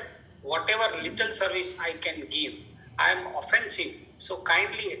accept whatever little service I can give. I am offensive, so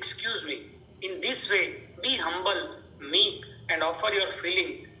kindly excuse me. In this way, be humble, meek, and offer your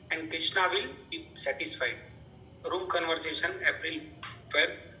feeling, and Krishna will be satisfied. Room conversation, April 12,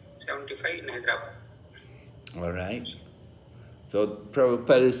 75 in Hyderabad. All right. So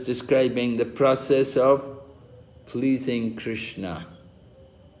Prabhupada is describing the process of pleasing Krishna.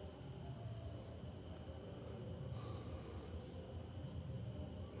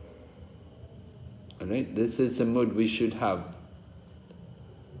 All right, this is the mood we should have.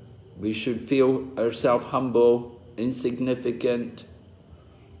 We should feel ourselves humble, insignificant,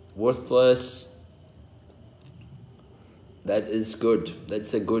 worthless. That is good.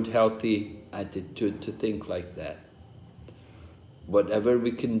 That's a good, healthy attitude to think like that. Whatever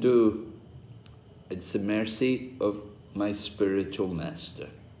we can do, it's the mercy of my spiritual master.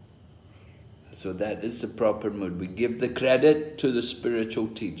 So that is the proper mood. We give the credit to the spiritual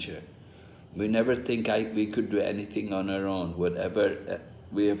teacher. We never think we could do anything on our own. Whatever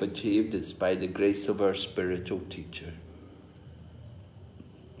we have achieved is by the grace of our spiritual teacher.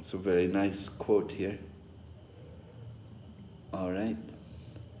 It's a very nice quote here. All right.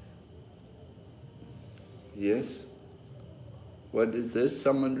 Yes? What is this?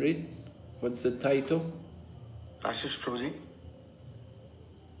 Someone read? What's the title? Ashish Prabhuji.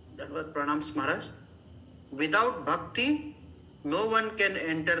 That was Pranams Maharaj. Without bhakti, no one can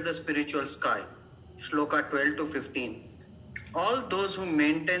enter the spiritual sky. Shloka 12 to 15. All those who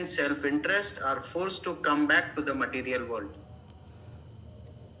maintain self-interest are forced to come back to the material world.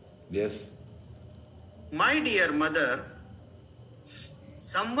 Yes. My dear mother,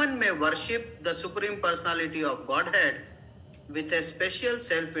 someone may worship the Supreme Personality of Godhead with a special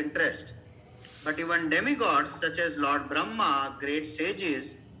self-interest, but even demigods such as Lord Brahma, great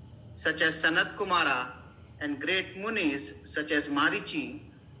sages such as Sanat Kumara, and great munis such as Marichi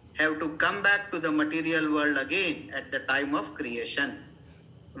have to come back to the material world again at the time of creation.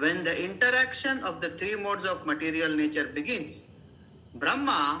 When the interaction of the three modes of material nature begins,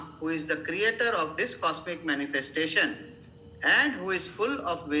 Brahma, who is the creator of this cosmic manifestation and who is full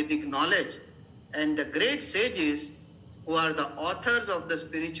of Vedic knowledge, and the great sages who are the authors of the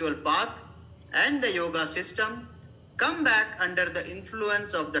spiritual path and the yoga system, come back under the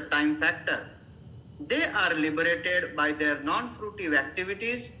influence of the time factor. They are liberated by their non-fruitive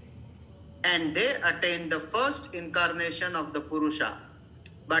activities and they attain the first incarnation of the Purusha.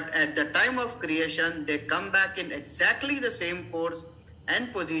 But at the time of creation, they come back in exactly the same force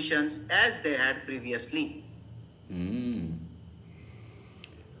and positions as they had previously.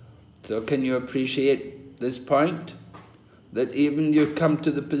 So can you appreciate this point? That even you come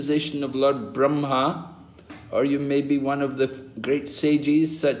to the position of Lord Brahma, or you may be one of the great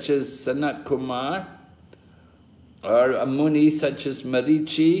sages such as Sanat Kumar, or a muni such as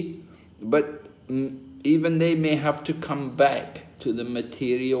Marichi, but even they may have to come back to the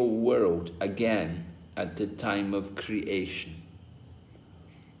material world again at the time of creation.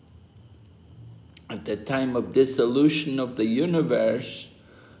 At the time of dissolution of the universe,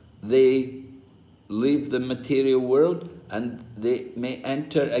 they leave the material world and they may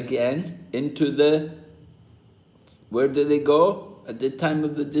enter again into the Where do they go at the time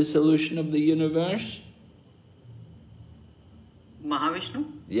of the dissolution of the universe? Mahavishnu?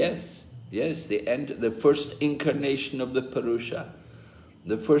 Yes, yes, the first incarnation of the Purusha.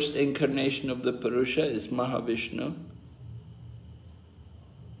 The first incarnation of the Purusha is Mahavishnu.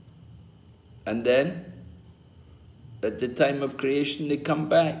 And then, at the time of creation, they come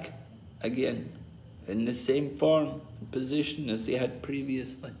back again in the same form and position as they had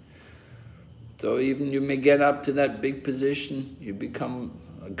previously. So even you may get up to that big position, you become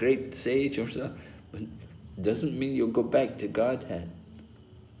a great sage or so, but it doesn't mean you'll go back to Godhead.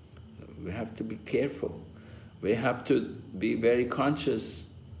 We have to be careful. We have to be very conscious.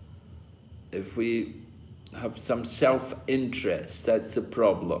 If we have some self-interest, that's a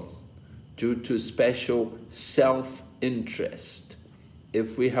problem. Due to special self-interest.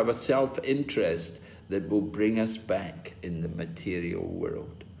 If we have a self-interest, that will bring us back in the material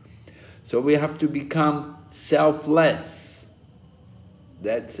world. So we have to become selfless.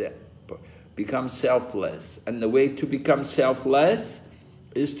 That's it. Become selfless. And the way to become selfless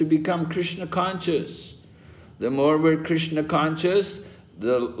is to become Krishna conscious. The more we're Krishna conscious,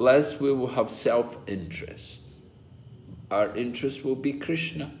 the less we will have self-interest. Our interest will be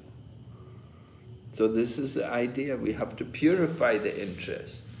Krishna. So this is the idea. We have to purify the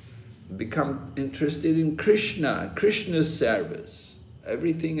interest. Become interested in Krishna, Krishna's service.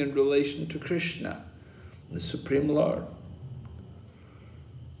 Everything in relation to Krishna, the Supreme Lord.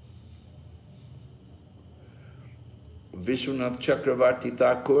 Vishwanath Chakravarti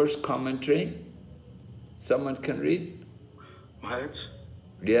Thakur's commentary. Someone can read? Maharaj?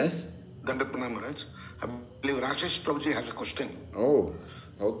 Yes? Dandatmana Maharaj. I believe Rashesh Prabhuji has a question. Oh,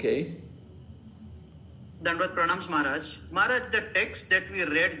 okay. Dandavat Pranams Maharaj. Maharaj, the text that we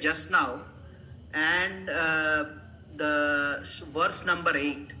read just now and the verse number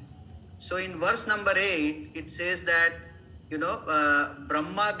 8. So in verse number 8, it says that,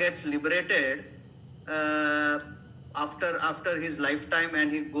 Brahma gets liberated after his lifetime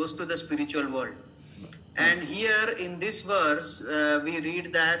and he goes to the spiritual world. And here in this verse, we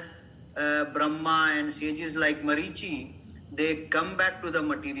read that Brahma and sages like Marichi, they come back to the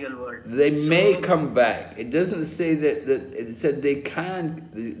material world. They may come back. It doesn't say that it said they can't,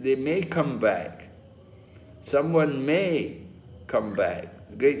 they may come back. Someone may come back.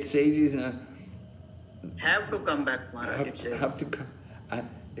 The great sages have to come back, Maharaj. Have to come.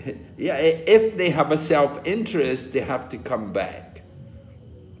 Yeah, if they have a self-interest, they have to come back.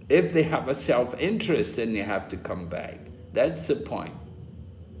 If they have a self-interest, then they have to come back. That's the point.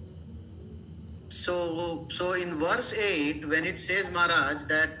 So in verse 8, when it says, Maharaj,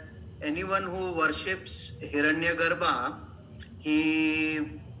 that anyone who worships Hiranyagarbha, he,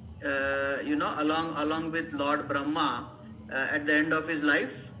 along with Lord Brahma, at the end of his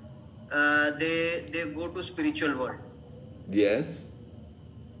life, they go to spiritual world. Yes.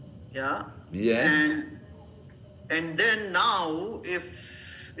 Yeah. Yes. And then now,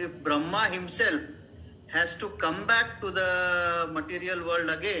 if Brahma himself has to come back to the material world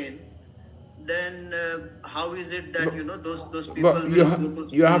again, then how is it that those people will go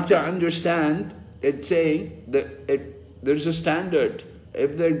to? You have to understand. It's saying that there's a standard.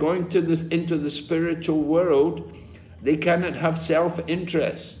 If they're going to into the spiritual world, they cannot have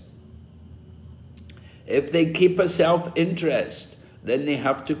self-interest. If they keep a self-interest, then they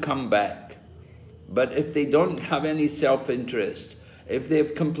have to come back. But if they don't have any self-interest, if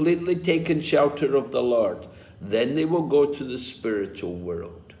they've completely taken shelter of the Lord, then they will go to the spiritual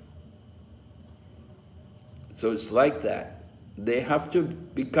world. So it's like that. They have to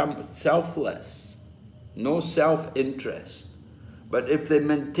become selfless, no self-interest. But if they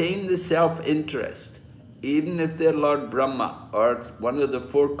maintain the self-interest, even if they're Lord Brahma or one of the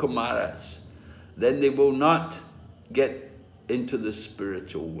 4 Kumaras, then they will not get into the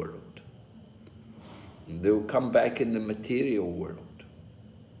spiritual world. They will come back in the material world.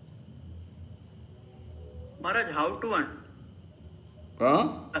 Maharaj, how to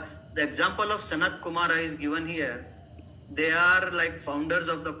the example of Sanat Kumara is given here. They are like founders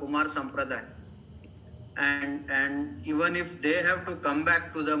of the Kumar Sampradaya. And even if they have to come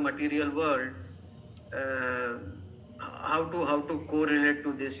back to the material world, how to correlate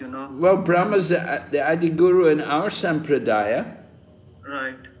to this, Well, Brahma's the Adi Guru in our Sampradaya.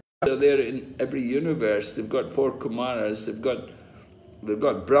 Right. So they're in every universe. They've got 4 Kumaras. They've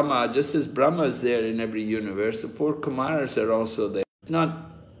got Brahma, just as Brahma is there in every universe. The 4 Kumaras are also there. It's not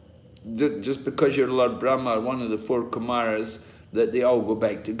just because you're Lord Brahma or one of the 4 Kumaras that they all go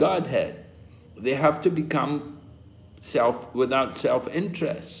back to Godhead. They have to become without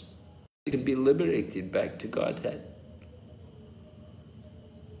self-interest. They can be liberated back to Godhead.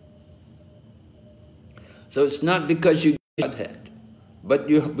 So it's not because you get Godhead, but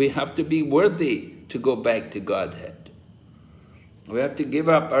we have to be worthy to go back to Godhead. We have to give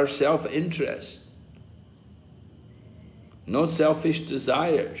up our self-interest. No selfish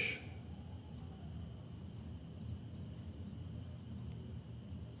desires.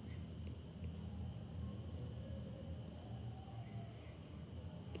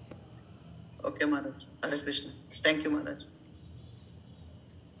 Okay, Maharaj. Hare Krishna. Thank you, Maharaj.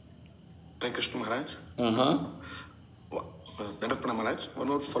 Hare Krishna, Maharaj. Uh-huh. Maharaj. One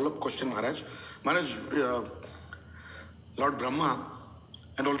more follow-up question, Maharaj. Maharaj, Lord Brahma,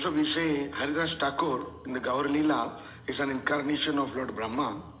 and also we say Haridas Thakur in the Gaur Leela is an incarnation of Lord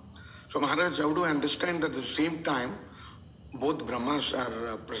Brahma. So Maharaj, how do I understand that at the same time both Brahmas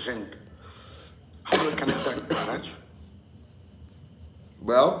are present? How do I connect that, Maharaj?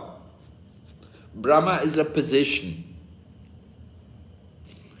 Well, Brahma is a position.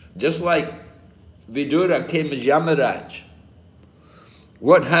 Just like Vidura came as Yamaraj.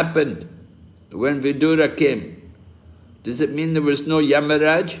 What happened when Vidura came? Does it mean there was no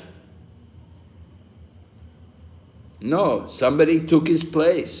Yamaraj? No, somebody took his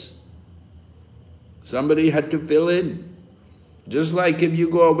place. Somebody had to fill in. Just like if you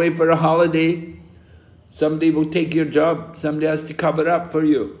go away for a holiday, somebody will take your job. Somebody has to cover up for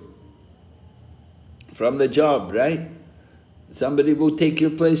you from the job, right? Somebody will take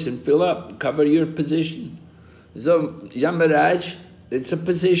your place and fill up, cover your position. So Yamaraj, it's a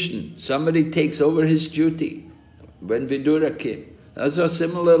position. Somebody takes over his duty. When Vidura came. Also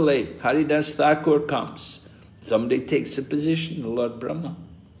similarly, Haridas Thakur comes. Somebody takes a position, the Lord Brahma.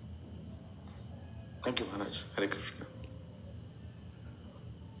 Thank you, Maharaj. Hare Krishna.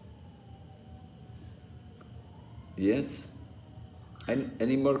 Yes?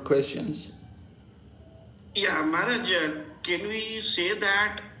 Any more questions? Yeah, Maharaj, can we say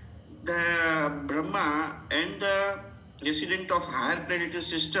that the Brahma and the resident of higher planetary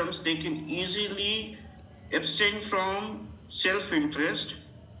systems, they can easily abstain from self-interest?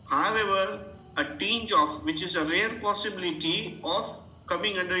 However, a tinge of, which is a rare possibility of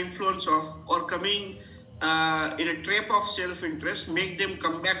coming under influence of or coming in a trap of self-interest, make them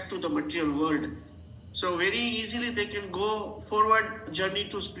come back to the material world. So very easily they can go forward journey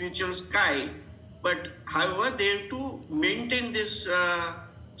to spiritual sky. But however, they have to maintain this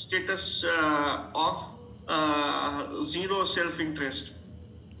status of zero self-interest.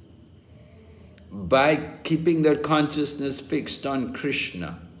 By keeping their consciousness fixed on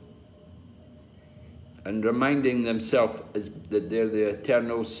Krishna and reminding themselves that they're the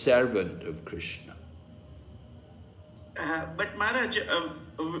eternal servant of Krishna. But Maharaj,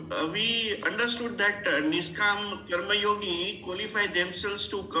 we understood that Niskam Karma Yogi qualify themselves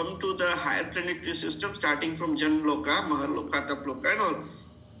to come to the higher planetary system starting from Janloka, Maharloka, Taploka and all.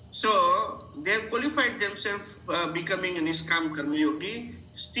 So they have qualified themselves becoming a Niskam Karma Yogi.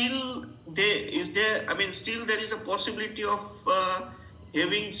 Still there is a possibility of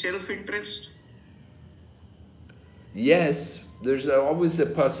having self-interest? Yes, there's always a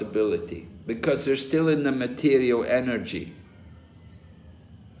possibility, because they're still in the material energy.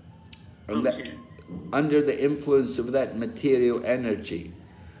 And that, under the influence of that material energy,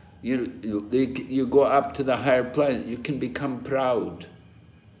 you go up to the higher planet, you can become proud.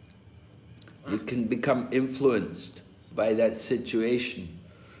 You can become influenced by that situation.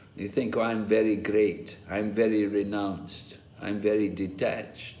 You think, oh, I'm very great, I'm very renounced, I'm very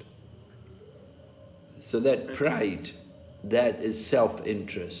detached. So that pride, that is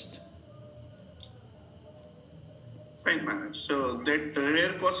self-interest. Fine, Maharaj. So that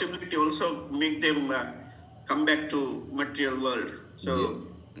rare possibility also make them come back to material world. So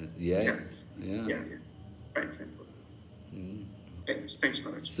yes, yeah. Fine. Thanks,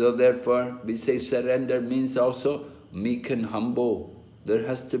 Maharaj. So therefore, we say surrender means also meek and humble. There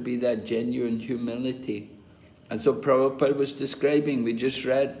has to be that genuine humility. And so Prabhupada was describing, we just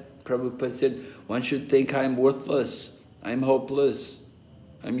read, Prabhupada said, one should think I'm worthless, I'm hopeless,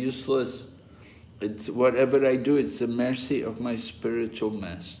 I'm useless. It's whatever I do, it's the mercy of my spiritual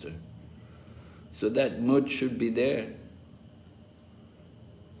master. So that mood should be there.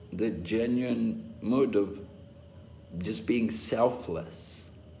 The genuine mood of just being selfless,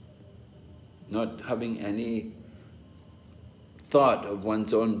 not having any thought of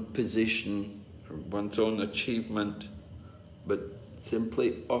one's own position or one's own achievement, but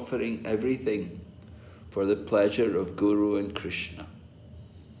simply offering everything for the pleasure of Guru and Krishna.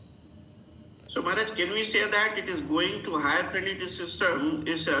 So Maharaj, can we say that it is going to higher planetary system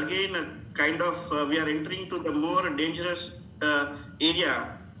is again a kind of, we are entering to the more dangerous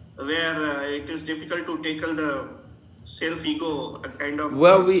area where it is difficult to tackle the self-ego, a kind of...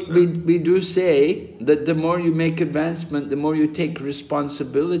 Well, we do say that the more you make advancement, the more you take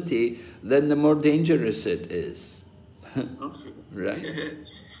responsibility, then the more dangerous it is. Right?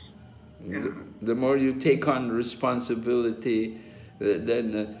 The more you take on responsibility,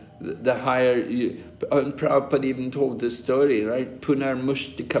 then the higher you... And Prabhupada even told the story, right? Punar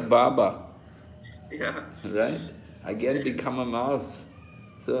Mushtika Baba. Yeah. Right? Again become a mouse.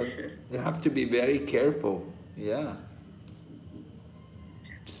 So you have to be very careful. Yeah.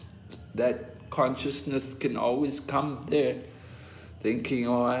 That consciousness can always come there, thinking,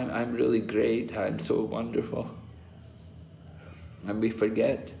 oh, I'm really great, I'm so wonderful. And we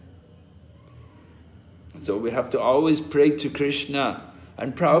forget. So we have to always pray to Krishna.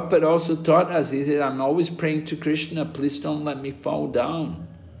 And Prabhupada also taught us, he said, I'm always praying to Krishna, please don't let me fall down.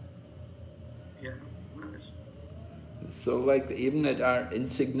 Yeah. So like even at our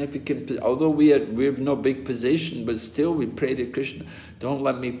insignificant, although we have no big position, but still we pray to Krishna, don't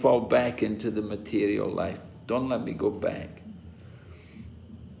let me fall back into the material life. Don't let me go back.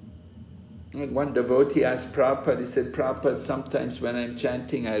 And one devotee asked Prabhupada, he said, Prabhupada, sometimes when I'm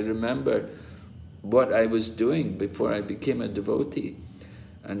chanting, I remember what I was doing before I became a devotee.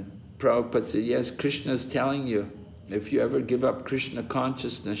 And Prabhupada said, yes, Krishna's telling you, if you ever give up Krishna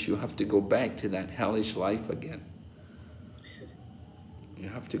consciousness, you have to go back to that hellish life again. You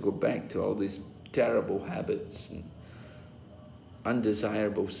have to go back to all these terrible habits and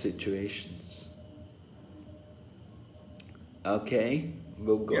undesirable situations. Okay,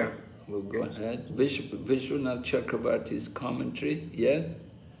 we'll go ahead. Vishwanath Chakravarti's commentary, yeah?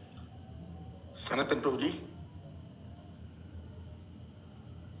 Sanatan Prabhuji.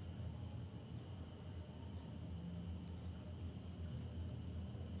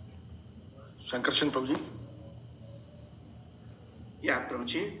 Sankarshan Prabhuji. Yeah,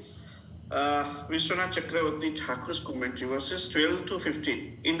 Prabhuji. Vishwanath Chakravarti Thakur's commentary, verses 12 to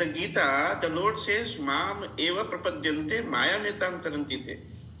 15. In the Gita, the Lord says, Mam eva prapadyante maya netam tarantite.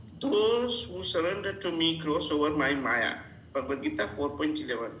 Those who surrender to me cross over my maya. Bhagavad Gita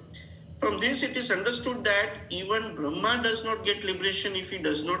 4.11. From this it is understood that even Brahma does not get liberation if he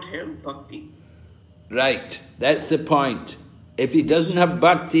does not have bhakti. Right, that's the point. If he doesn't have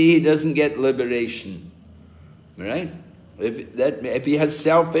bhakti, he doesn't get liberation. Right? If he has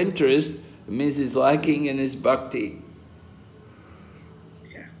self-interest, it means he's lacking in his bhakti.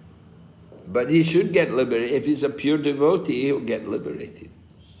 Yeah. But he should get liberated. If he's a pure devotee, he'll get liberated.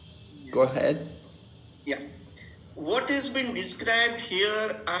 Yeah. Go ahead. Yeah. What has been described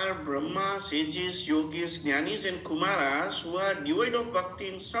here are Brahma, sages, yogis, jnanis and kumaras who are devoid of bhakti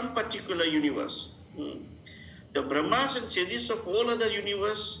in some particular universe. The Brahmas and sages of all other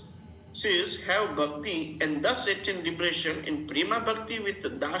universes have bhakti and thus attain liberation in prema bhakti with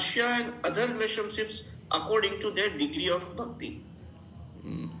dasya and other relationships according to their degree of bhakti.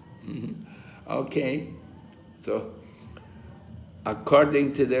 Okay, so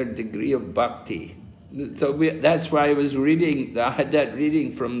according to their degree of bhakti. So that's why I was reading, I had that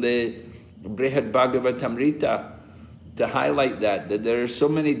reading from the Brihad Bhagavatamrita to highlight that there are so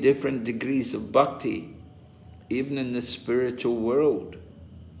many different degrees of bhakti, even in the spiritual world.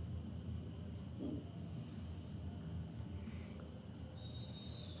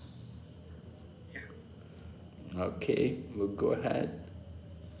 Okay, we'll go ahead.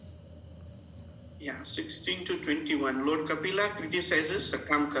 Yeah, 16 to 21. Lord Kapila criticizes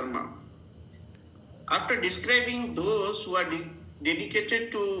Sakam Karma. After describing those who are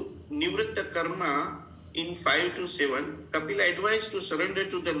dedicated to Nivritta Karma in 5 to 7, Kapila advised to surrender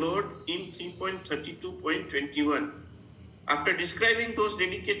to the Lord in 3.32.21. After describing those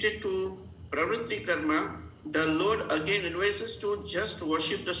dedicated to Pravritti Karma, the Lord again advises to just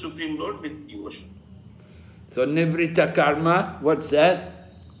worship the Supreme Lord with devotion. So Nivritta Karma, what's that?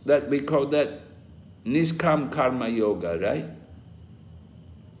 That we call that Niskam Karma Yoga, right?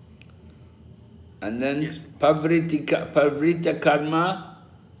 And then yes. Pavrita Karma,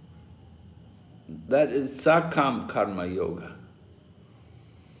 that is Sakam Karma Yoga.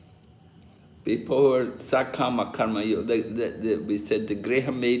 People who are Sakama Karma Yoga, we said the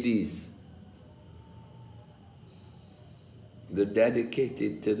Grehamedis, they're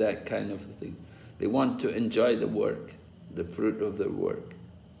dedicated to that kind of thing. They want to enjoy the work, the fruit of their work.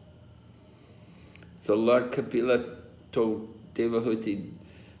 So Lord Kapila told Devahuti,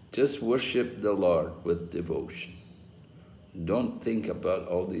 just worship the Lord with devotion. Don't think about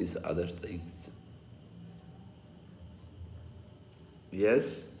all these other things.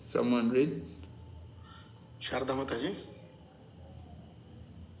 Yes? Someone read? Sharda Mataji.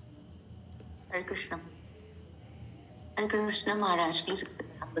 Hare Krishna. Hare Krishna Maharaj, please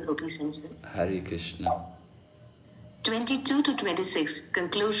accept the obeisance. Hare Krishna. 22 to 26,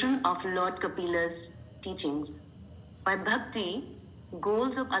 conclusion of Lord Kapila's teachings. By bhakti,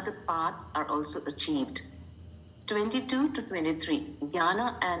 goals of other paths are also achieved. 22 to 23,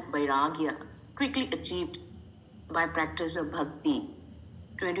 jnana and vairagya, quickly achieved by practice of bhakti.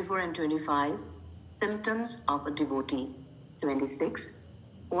 24 and 25, symptoms of a devotee. 26,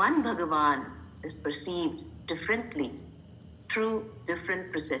 one Bhagavan is perceived differently through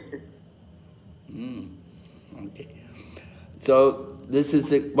different processes. Okay. So this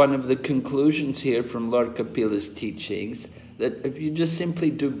is one of the conclusions here from Lord Kapila's teachings, that if you just simply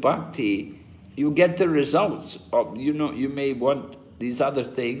do bhakti, you get the results of, you may want these other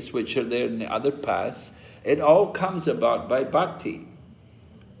things which are there in the other paths. It all comes about by bhakti.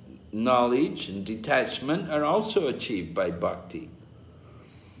 Knowledge and detachment are also achieved by bhakti.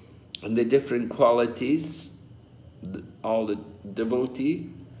 And the different qualities, all the devotee.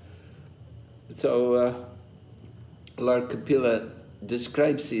 So Lord Kapila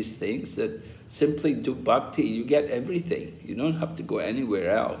describes these things, that simply do bhakti, you get everything. You don't have to go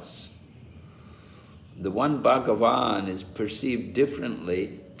anywhere else. The one Bhagavan is perceived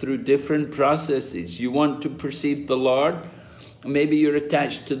differently through different processes. You want to perceive the Lord, maybe you're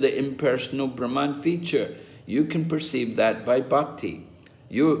attached to the impersonal Brahman feature. You can perceive that by bhakti.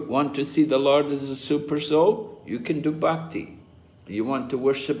 You want to see the Lord as a super soul, you can do bhakti. You want to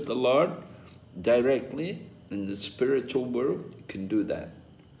worship the Lord directly in the spiritual world, you can do that.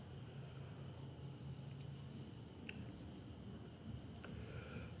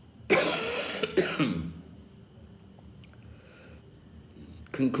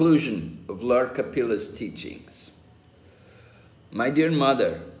 Conclusion of Lord Kapila's teachings. My dear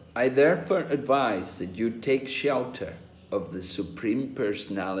mother, I therefore advise that you take shelter of the Supreme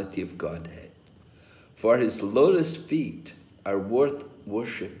Personality of Godhead, for his lotus feet are worth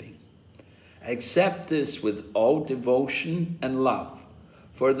worshipping. Accept this with all devotion and love,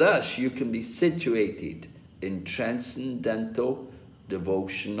 for thus you can be situated in transcendental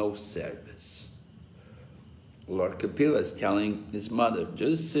devotional service. Lord Kapila is telling his mother,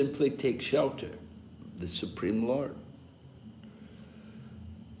 just simply take shelter of the Supreme Lord.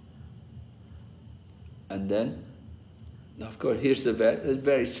 And then, of course, here's a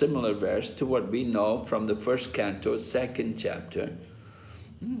very similar verse to what we know from the first canto, second chapter.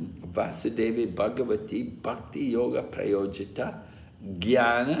 Vasudevi Bhagavati Bhakti Yoga Prayojita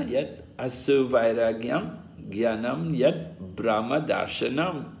Jnana Yat Asuvairagyam Jnanam Yat Brahma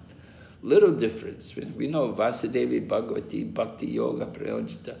Darshanam. Little difference. We know Vasudevi Bhagavati Bhakti Yoga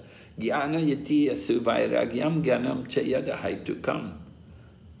Prayojita Jnana Yati Asuvairagyam Jnanam Chayada Haitukam.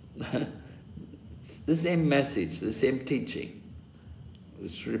 It's the same message, the same teaching.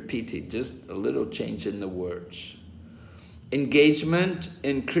 It's repeated, just a little change in the words. Engagement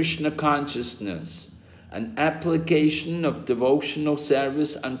in Krishna consciousness, an application of devotional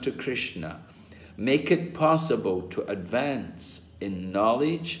service unto Krishna, make it possible to advance in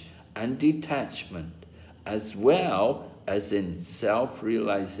knowledge and detachment, as well as in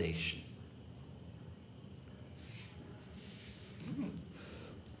self-realization.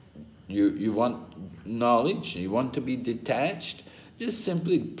 You want knowledge, you want to be detached, just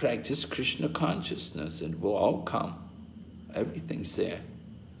simply practice Krishna consciousness and it will all come. Everything's there.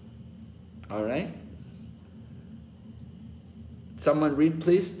 All right? Someone read,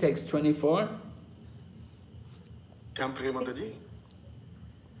 please, text 24. Kampriya Mataji.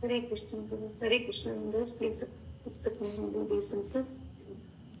 Hare Krishna, please accept my humble obeisances.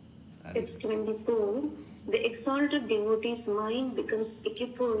 Text 24. The exalted devotee's mind becomes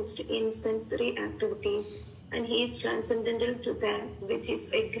equiposed in sensory activities, and he is transcendental to that which is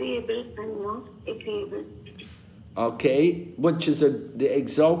agreeable and not agreeable. Okay, which is the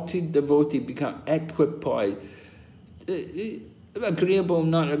exalted devotee become equipoised. Agreeable,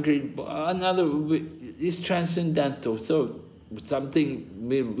 not agreeable. Another is transcendental. So something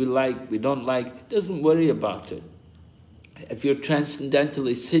we like, we don't like, doesn't worry about it. If you're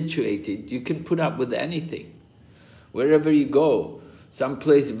transcendentally situated, you can put up with anything. Wherever you go, some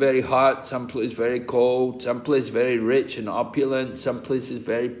place very hot, some place very cold, some place very rich and opulent, some places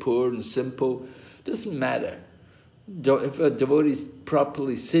very poor and simple. Doesn't matter. If a devotee is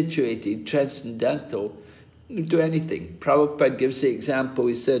properly situated, transcendental, you can do anything. Prabhupada gives the example,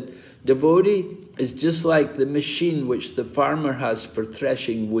 he said, devotee is just like the machine which the farmer has for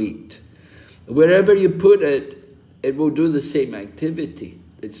threshing wheat. Wherever you put it, it will do the same activity.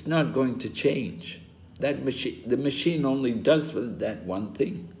 It's not going to change. That machine, the machine only does that one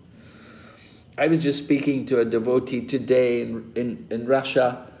thing. I was just speaking to a devotee today in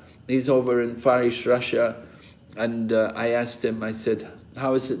Russia. He's over in Far East Russia. And I asked him, I said,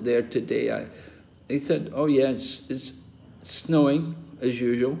 how is it there today? he said, oh yeah, it's snowing as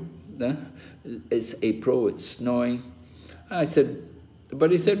usual. It's April, it's snowing. I said,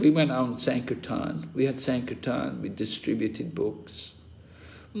 but he said, we went out on Sankirtan. We had Sankirtan, we distributed books.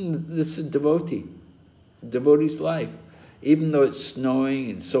 This is devotee's life. Even though it's snowing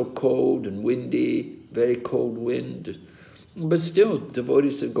and so cold and windy, very cold wind, but still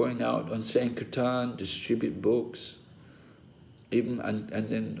devotees are going out on Sankirtan, distribute books. Even and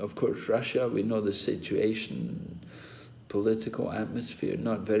then of course Russia, we know the situation, political atmosphere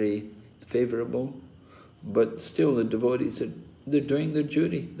not very favorable, but still the devotees they're doing their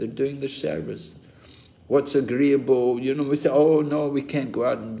duty, they're doing their service. What's agreeable, we say, oh no, we can't go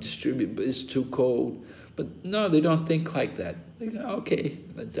out and distribute, but it's too cold. But no, they don't think like that. They go, okay,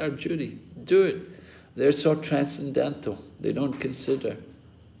 that's our duty, do it. They're so transcendental, they don't consider.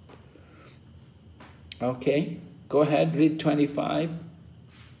 Okay, go ahead, read 25.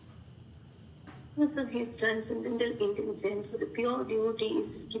 Because of his transcendental intelligence, the pure devotee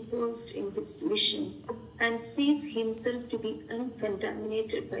is reposed in his vision and sees himself to be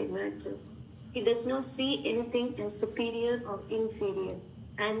uncontaminated by matter. He does not see anything as superior or inferior,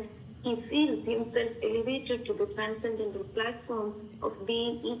 and he feels himself elevated to the transcendental platform of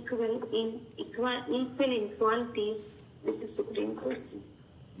being equal in qualities with the Supreme Person.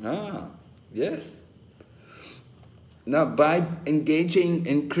 Ah, yes. Now, by engaging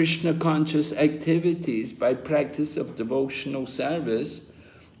in Krishna conscious activities, by practice of devotional service,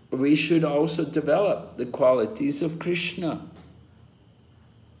 we should also develop the qualities of Krishna.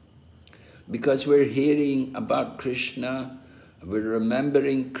 Because we're hearing about Krishna, we're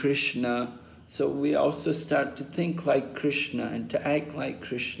remembering Krishna, so we also start to think like Krishna and to act like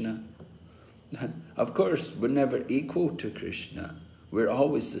Krishna. Of course, we're never equal to Krishna. We're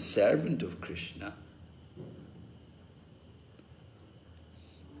always the servant of Krishna.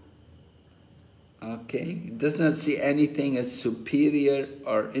 Okay? He does not see anything as superior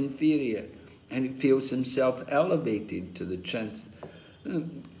or inferior, and he feels himself elevated to the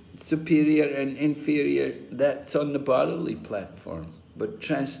superior and inferior, that's on the bodily platform. But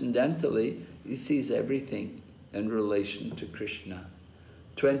transcendentally, he sees everything in relation to Krishna.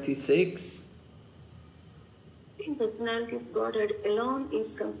 26. The personality of Godhead alone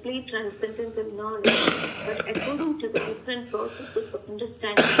is complete transcendental knowledge, but according to the different processes of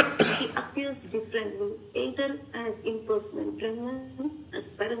understanding, he appears differently, either as impersonal Brahman, as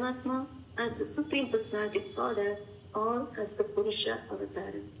Paramatma, as the Supreme Personality of Godhead, or as the Purusha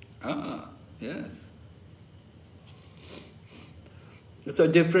Avatar. Ah, yes. So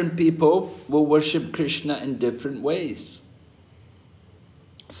different people will worship Krishna in different ways.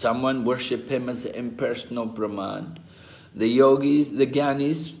 Someone worship him as the impersonal Brahman. The yogis, the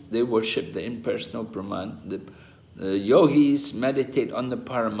Gyanis, they worship the impersonal Brahman. The yogis meditate on the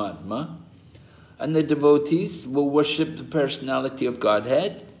Paramatma. And the devotees will worship the personality of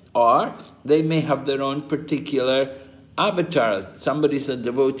Godhead, or they may have their own particular avatar. Somebody's a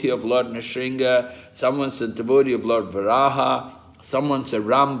devotee of Lord Nrsimha, someone's a devotee of Lord Varaha, someone's a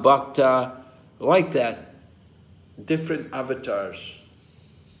Ram Bhakta, like that. Different avatars.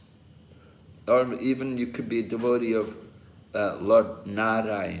 Or even you could be a devotee of Lord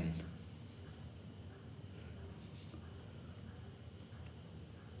Narayan.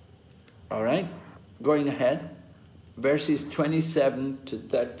 All right, going ahead. Verses 27 to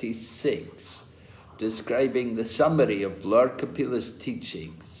 36. Describing the summary of Lord Kapila's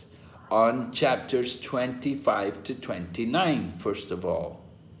teachings on chapters 25 to 29, first of all.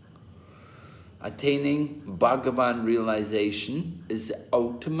 Attaining Bhagavan realization is the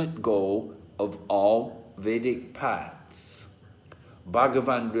ultimate goal of all Vedic paths.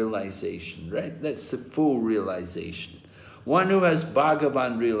 Bhagavan realization, right? That's the full realization. One who has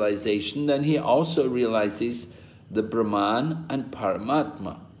Bhagavan realization, then he also realizes the Brahman and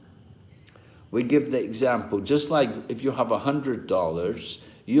Paramatma. We give the example, just like if you have $100,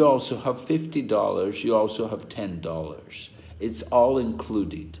 you also have $50, you also have $10. It's all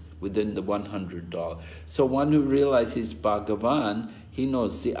included within the $100. So one who realizes Bhagavan, he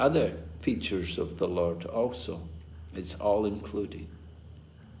knows the other features of the Lord also. It's all included.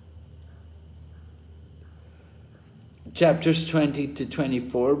 Chapters 20 to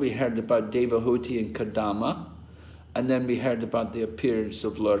 24, we heard about Devahuti and Kadama, and then we heard about the appearance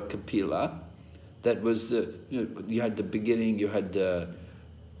of Lord Kapila. That was, you had the beginning, you had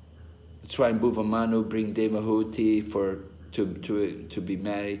Swayambhuva Manu bring Devahuti to be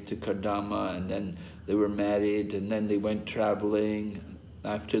married to Kadama, and then they were married, and then they went traveling.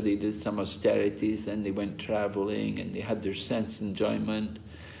 After they did some austerities, then they went traveling, and they had their sense enjoyment,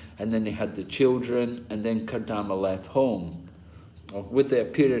 and then they had the children, and then Kadama left home. with the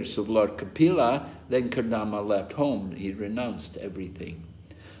appearance of Lord Kapila, then Kardama left home. He renounced everything.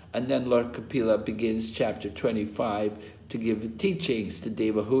 And then Lord Kapila begins chapter 25 to give the teachings to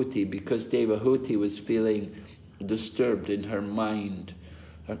Devahuti, because Devahuti was feeling disturbed in her mind.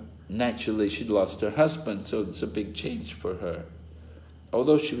 Naturally, she'd lost her husband, so it's a big change for her.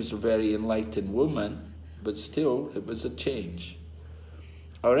 Although she was a very enlightened woman, but still, it was a change.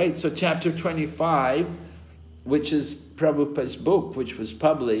 All right, so chapter 25, which is Prabhupada's book, which was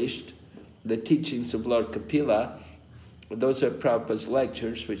published, The Teachings of Lord Kapila. Those are Prabhupada's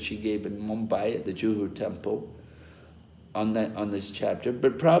lectures, which he gave in Mumbai at the Juhu temple on this chapter.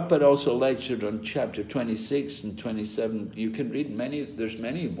 But Prabhupada also lectured on chapter 26 and 27. You can read there's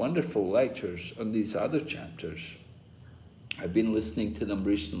many wonderful lectures on these other chapters. I've been listening to them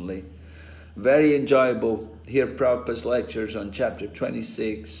recently. Very enjoyable. Hear Prabhupada's lectures on chapter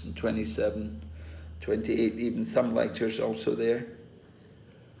 26 and 27, 28, even some lectures also there.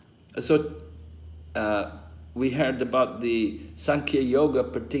 So we heard about the Sankhya Yoga,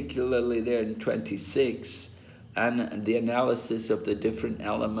 particularly there in 26, and the analysis of the different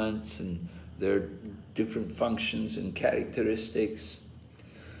elements and their different functions and characteristics.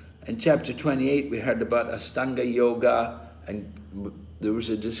 In chapter 28, we heard about Ashtanga Yoga, and there was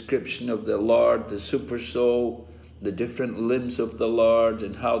a description of the Lord, the Super Soul, the different limbs of the Lord,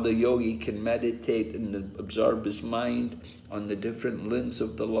 and how the yogi can meditate and absorb his mind on the different limbs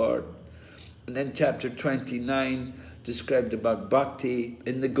of the Lord. And then chapter 29 described about Bhakti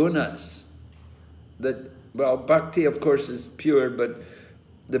in the gunas. Well, Bhakti, of course, is pure, but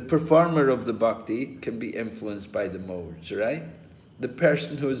the performer of the Bhakti can be influenced by the modes, right? The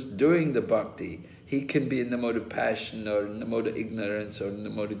person who is doing the Bhakti, he can be in the mode of passion or in the mode of ignorance or in the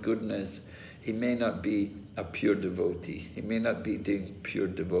mode of goodness. He may not be a pure devotee. He may not be doing pure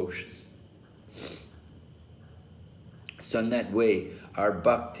devotion. So in that way, our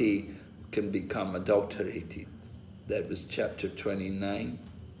Bhakti can become adulterated. That was chapter 29.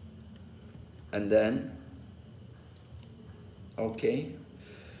 And then, okay,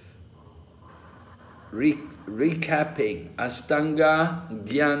 recapping Ashtanga,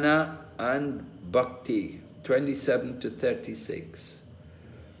 Jnana and Bhakti, 27 to 36.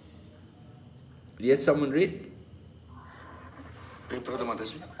 Yes, someone read? Hare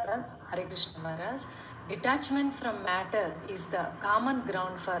Krishna Maharaj. Detachment from matter is the common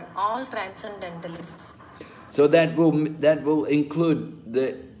ground for all transcendentalists. So that will include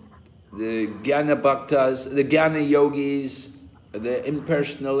the Jnana Bhaktas, the Jnana Yogis, the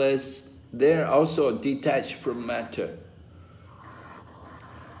impersonalists. They're also detached from matter,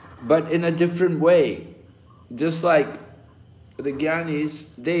 but in a different way. Just like the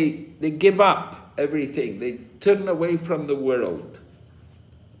Jnanis, they give up everything. They turn away from the world.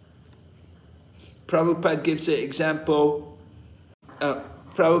 Prabhupada gives an example.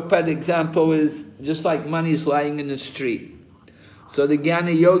 Prabhupada example is just like money's lying in the street. So the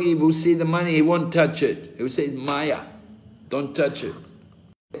Jnana Yogi will see the money, he won't touch it. He will say, Maya, don't touch it.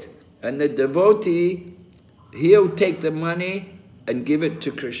 And the devotee, he'll take the money and give it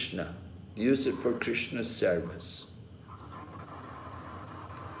to Krishna. Use it for Krishna's service.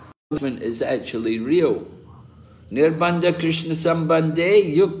 Is actually real. Nirbandha Krishna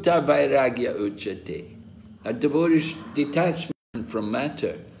Sambandhe Yukta Vairagya Uchate. A devotee's detachment from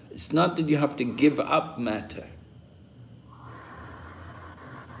matter. It's not that you have to give up matter.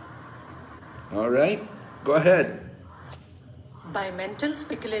 All right? Go ahead. By mental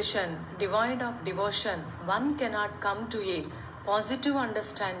speculation, devoid of devotion, one cannot come to a positive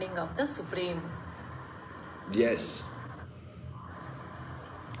understanding of the Supreme. Yes.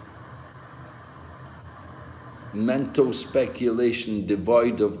 Mental speculation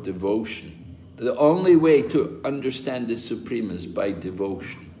devoid of devotion. The only way to understand the Supreme is by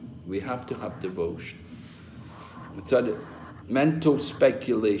devotion. We have to have devotion. So mental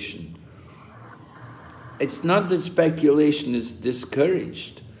speculation. It's not that speculation is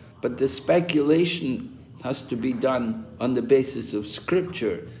discouraged, but the speculation has to be done on the basis of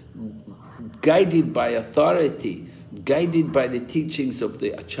scripture, guided by authority, guided by the teachings of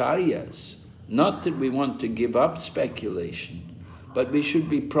the acharyas. Not that we want to give up speculation, but we should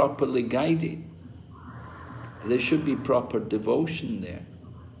be properly guided. There should be proper devotion there.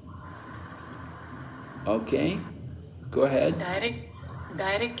 Okay? Go ahead.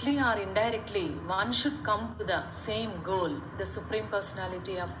 Directly or indirectly, one should come to the same goal, the Supreme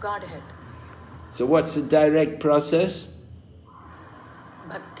Personality of Godhead. So what's the direct process?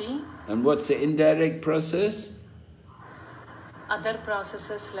 Bhakti. And what's the indirect process? Other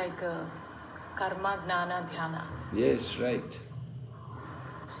processes like karma, gnana, dhyana. Yes, right.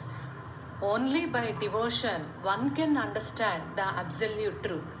 Only by devotion one can understand the absolute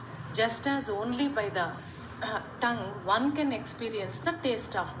truth, just as only by the tongue one can experience the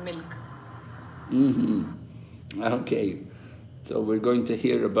taste of milk. Okay, so we're going to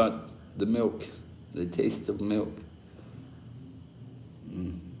hear about the milk, the taste of milk.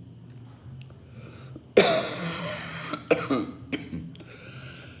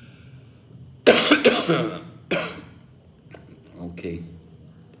 Okay.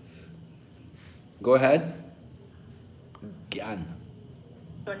 Go ahead. Gyan.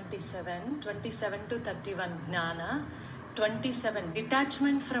 27 to 31 Jnana. 27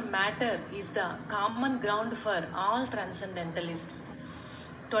 Detachment from matter is the common ground for all transcendentalists.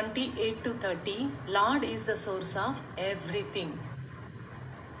 28 to 30 Lord is the source of everything.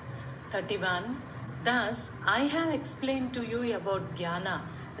 31 Thus I have explained to you about Jnana,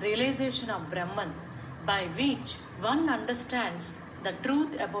 realization of Brahman, by which one understands the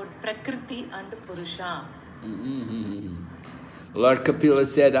truth about Prakriti and Purusha. Lord Kapila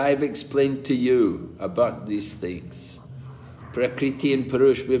said, I've explained to you about these things. Prakriti and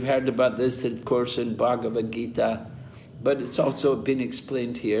Purush, we've heard about this in course in Bhagavad Gita, but it's also been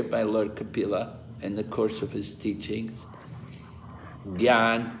explained here by Lord Kapila in the course of his teachings.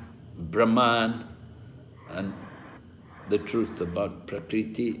 Gyan, Brahman, and the truth about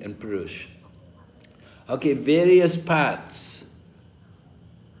Prakriti and Purush. Okay, various paths.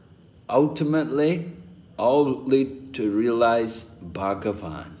 Ultimately, all lead to realize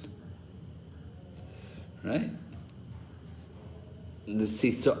Bhagavan. Right?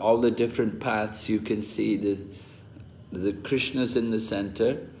 So all the different paths, you can see the Krishna's in the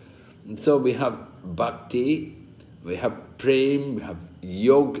center. And so we have Bhakti, we have Prem, we have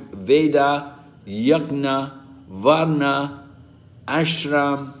Yoga, Veda, Yagna, Varna,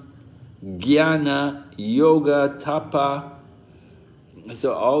 Ashram, Jnana, Yoga, Tapa.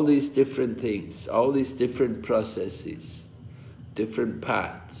 So all these different things, all these different processes, different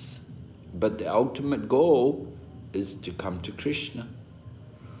paths. But the ultimate goal is to come to Krishna.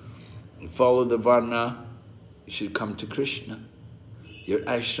 Follow the Varna, you should come to Krishna. Your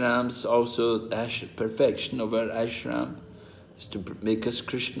ashrams, also the perfection of our ashram, is to make us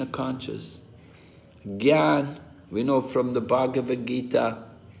Krishna conscious. Gyan, we know from the Bhagavad Gita,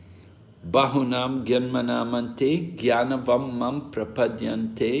 Bahunam Gyanmanamante Gyanavam Mam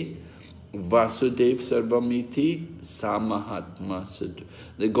Prapadyante Vasudev Sarvamiti Samahatma Sadhu.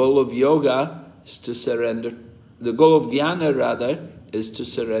 The goal of yoga is to surrender, the goal of jnana rather, is to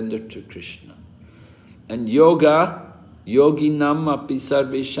surrender to Krishna. And yoga, yoginam api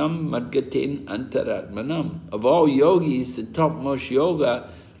sarvesham madgaten antaratmanam. Of all yogis, the topmost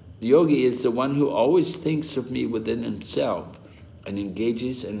yogi is the one who always thinks of me within himself and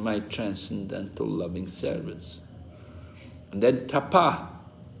engages in my transcendental loving service. And then tapa,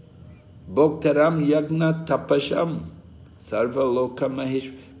 bhoktaram yagna tapasham, sarva loka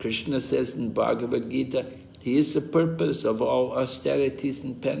mahesh. Krishna says in Bhagavad Gita, he is the purpose of all austerities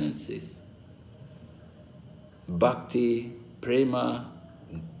and penances. Bhakti, prema,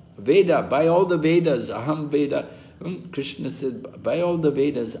 Veda, by all the Vedas, aham Veda. Krishna said, by all the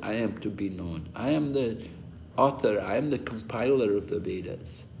Vedas I am to be known. I am the author, I am the compiler of the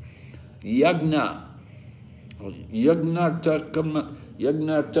Vedas. Yagna, Yagnartat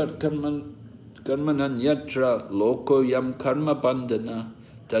karmanan yatra loko yam karma bandhana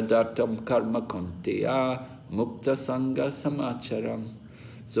tadatam karma konteya mukta sangha samacharam.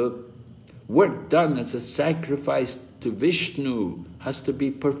 So work done as a sacrifice to Vishnu has to be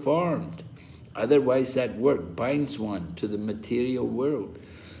performed. Otherwise that work binds one to the material world.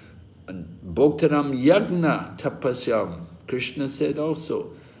 And Bhoktaram Yagna Tapasyam, Krishna said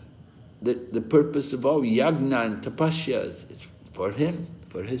also, that the purpose of all yagna and tapasyas is for him,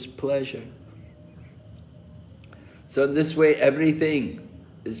 for his pleasure. So in this way, everything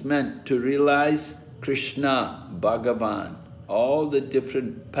is meant to realize Krishna, Bhagavan, all the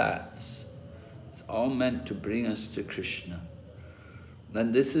different paths. It's all meant to bring us to Krishna.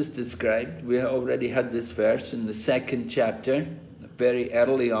 And this is described, we already had this verse in the 2nd chapter, very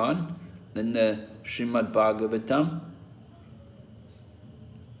early on, in the Srimad Bhagavatam.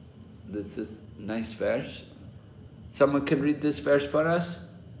 This is a nice verse. Someone can read this verse for us?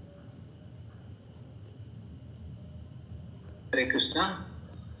 Hare Krishna,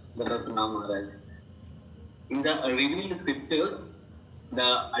 Bhagavatam Maharaj. In the revealed scriptures,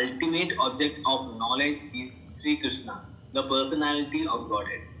 the ultimate object of knowledge is Sri Krishna, the personality of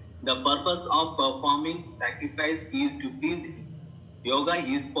Godhead. The purpose of performing sacrifice is to please Him. Yoga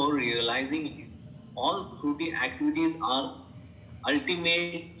is for realizing Him. All fruity activities are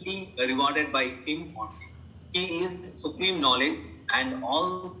ultimately rewarded by Him only. He is supreme knowledge, and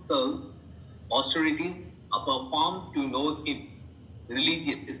all serve austerities are performed to know him.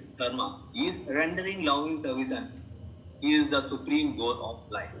 Religious is karma. He is rendering loving service and he is the supreme goal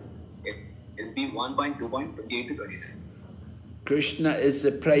of life. SB 1.2.28 to 29. Krishna is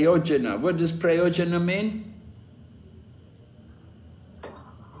the prayojana. What does prayojana mean?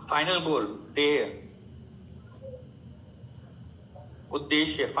 Final goal. There.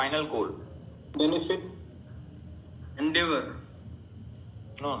 Uddeshya, final goal. Benefit. Endeavor.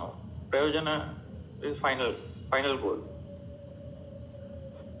 No. Prayojana is final goal.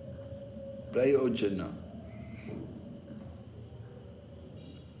 Prayojana.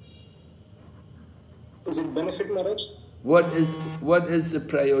 Is it benefit, Maharaj? What is the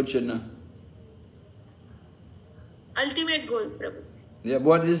prayojana? Ultimate goal, Prabhu. Yeah,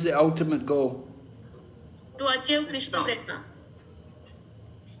 what is the ultimate goal? To achieve Krishna Prema.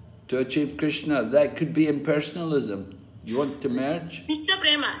 To achieve Krishna. That could be impersonalism. You want to merge? Krishna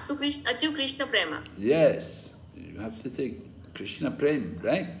Prema. To achieve Krishna Prema. Yes. You have to think Krishna Prem,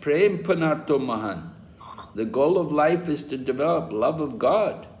 right? Prem Panarto Mahan. The goal of life is to develop love of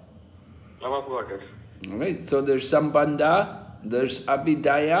God. Love of God, yes. Alright, so there's Sambandha, there's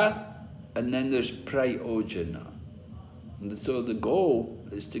Abhidaya, and then there's Prayojana. And so the goal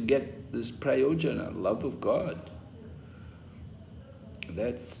is to get this Prayojana, love of God.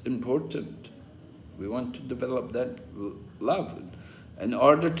 That's important. We want to develop that love. In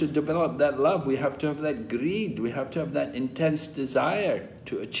order to develop that love, we have to have that greed, we have to have that intense desire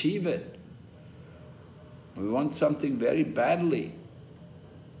to achieve it. We want something very badly.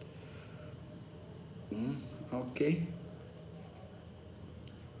 Okay.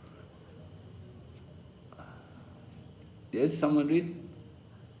 Yes, someone read?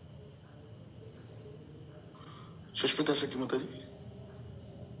 Shashmita Sakimataji.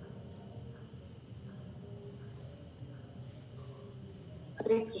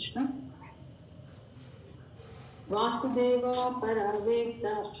 Hare Krishna. Vasudeva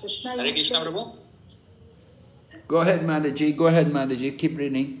Paravekta Krishna. Hare Krishna, Prabhu. Go ahead, Mataji, keep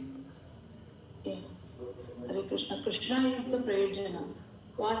reading. Yeah. Hare Krishna. Krishna is the Prayojana.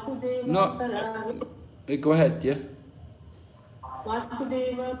 Vasudeva No. Go ahead, yeah.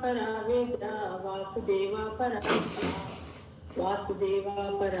 Vasudeva Paraveda, Vasudeva Paraveda,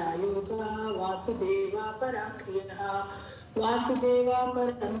 Vasudeva Parayoga, Vasudeva Parakriya, Vasudeva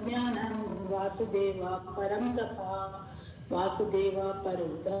Paramyanam, Vasudeva Paramdapa, Vasudeva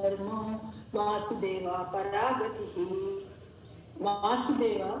Parodharmo, Vasudeva Paragatihi.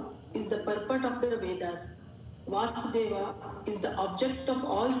 Vasudeva is the purport of the Vedas. Vasudeva is the object of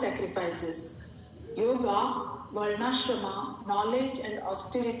all sacrifices. Yoga, Varnashrama, knowledge and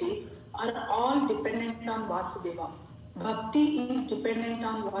austerities are all dependent on Vasudeva. Bhakti is dependent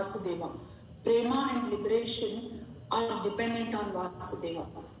on Vasudeva. Prema and liberation are dependent on Vasudeva.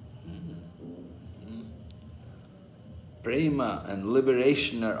 Prema and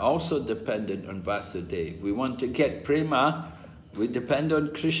liberation are also dependent on Vasudeva. We want to get prema, we depend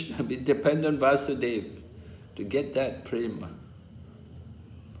on Krishna, we depend on Vasudeva to get that prema.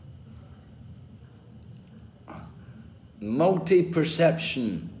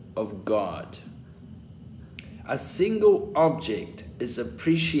 Multi-perception of God. A single object is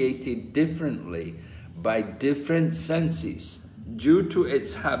appreciated differently by different senses due to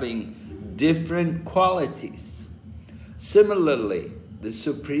its having different qualities. Similarly, the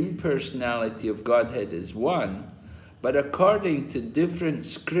Supreme Personality of Godhead is one, but according to different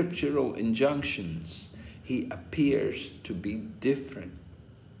scriptural injunctions, he appears to be different.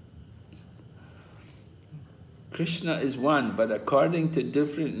 Krishna is one, but according to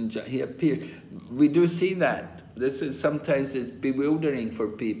different, he appears. We do see that. This is sometimes it's bewildering for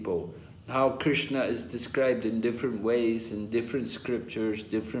people, how Krishna is described in different ways, in different scriptures,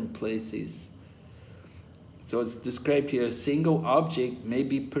 different places. So it's described here, a single object may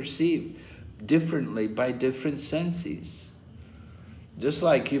be perceived differently by different senses. Just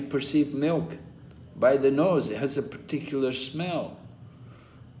like you perceive milk by the nose, it has a particular smell.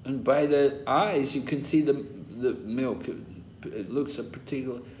 And by the eyes, you can see the milk, it looks a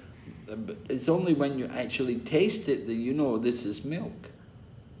particular, it's only when you actually taste it that you know this is milk.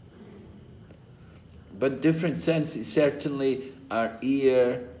 But different senses, certainly our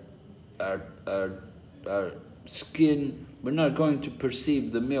ear, our skin, we're not going to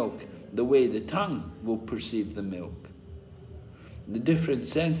perceive the milk the way the tongue will perceive the milk. The different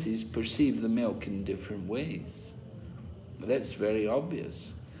senses perceive the milk in different ways. That's very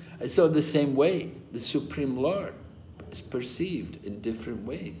obvious. And so the same way, the Supreme Lord is perceived in different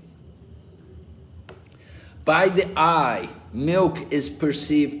ways. By the eye, milk is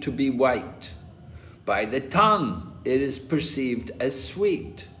perceived to be white. By the tongue, it is perceived as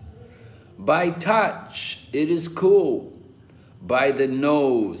sweet. By touch, it is cool. By the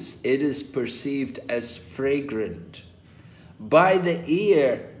nose, it is perceived as fragrant. By the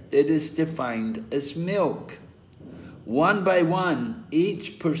ear, it is defined as milk. One by one,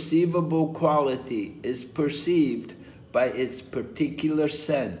 each perceivable quality is perceived by its particular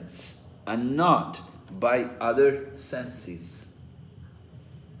sense and not by other senses.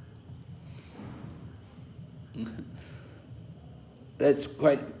 That's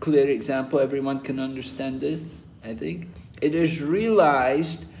quite a clear example. Everyone can understand this, I think. It is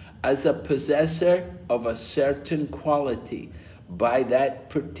realized as a possessor of a certain quality by that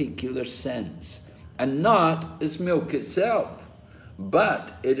particular sense, and not as milk itself,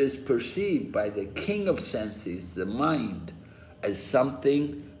 but it is perceived by the king of senses, the mind, as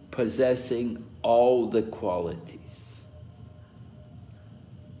something possessing all the qualities.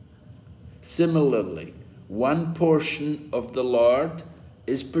 Similarly, one portion of the Lord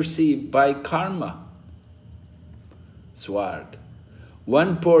is perceived by karma, sward.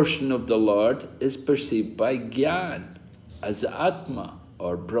 One portion of the Lord is perceived by Gyan, as Atma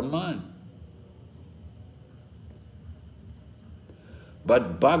or Brahman.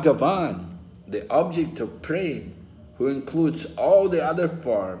 But Bhagavan, the object of praying, who includes all the other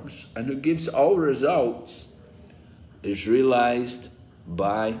forms and who gives all results, is realized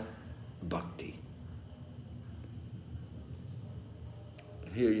by Bhakti.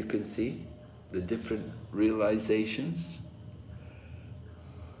 Here you can see the different realizations.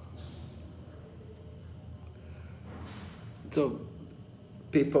 So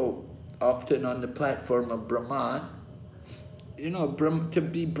people often on the platform of Brahman, you know, to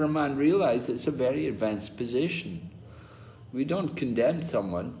be Brahman realized, it's a very advanced position. We don't condemn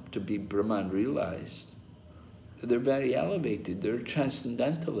someone to be Brahman realized. They're very elevated, they're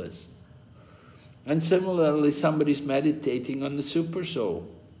transcendentalists. And similarly, somebody's meditating on the super soul.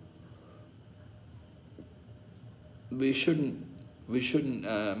 We shouldn't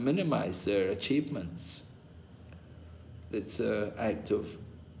minimize their achievements. It's an act of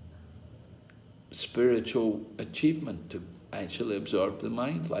spiritual achievement to actually absorb the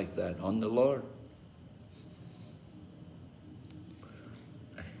mind like that on the Lord.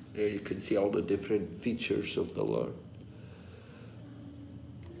 There you can see all the different features of the Lord.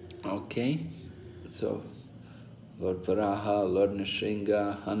 Okay, so Lord Varaha, Lord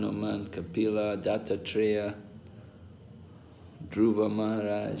Nrsimha, Hanuman, Kapila, Dattatreya, Dhruva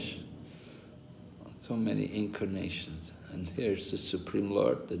Maharaj, so many incarnations. And here's the Supreme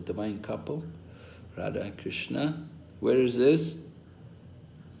Lord, the Divine Couple, Radha and Krishna. Where is this?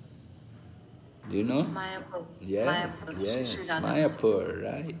 Do you know? Mayapur. Yeah, Mayapur. yes, Mayapur,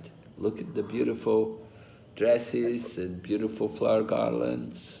 right. Look at the beautiful dresses and beautiful flower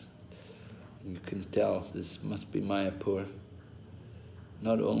garlands. You can tell this must be Mayapur.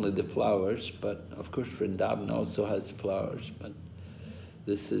 Not only the flowers, but of course Vrindavan also has flowers, but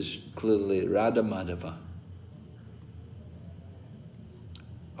this is clearly Radha Madhava.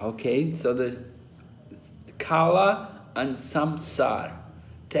 Okay, so the Kala and Samsar,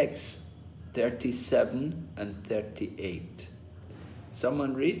 texts 37 and 38.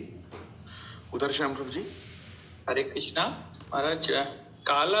 Someone read? Udarsham Prabhuji. Hare Krishna. Maharaj,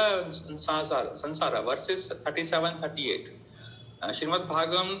 Kala Sansara, verses 37-38. Srimad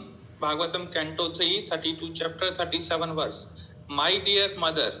Bhagavatam, Canto 3, 32, chapter 37, verse. My dear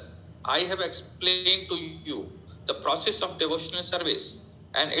mother, I have explained to you the process of devotional service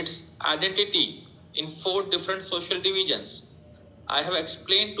and its identity in 4 different social divisions. I have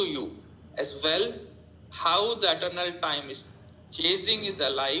explained to you as well how the eternal time is chasing the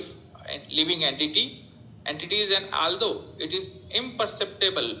life and living entities, and although it is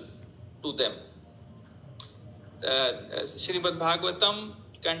imperceptible to them. Srimad Bhagavatam,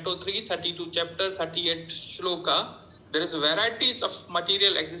 Canto 3, 32, chapter 38, Shloka, there is varieties of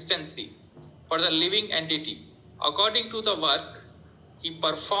material existency for the living entity. According to the work he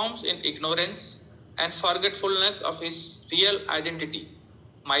performs in ignorance and forgetfulness of his real identity.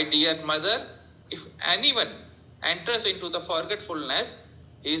 My dear mother, if anyone enters into the forgetfulness,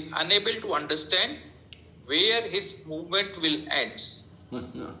 he is unable to understand where his movement will end.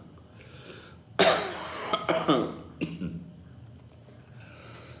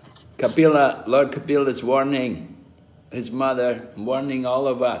 Kapila, Lord Kapila is warning his mother, warning all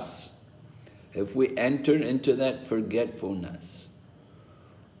of us. If we enter into that forgetfulness,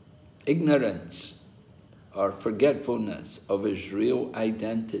 ignorance or forgetfulness of his real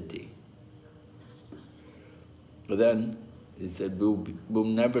identity, then he said we'll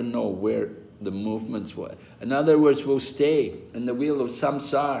never know where the movements were. In other words, we'll stay in the wheel of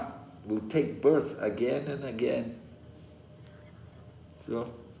samsara. We'll take birth again and again.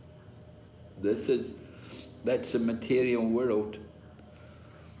 So That's the material world.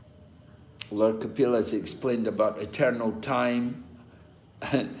 Lord Kapila has explained about eternal time.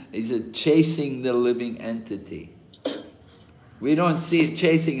 He's chasing the living entity. We don't see it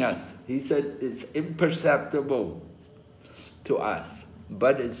chasing us. He said it's imperceptible to us,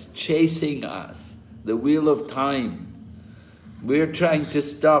 but it's chasing us. The wheel of time. We're trying to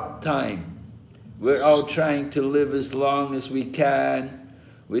stop time. We're all trying to live as long as we can.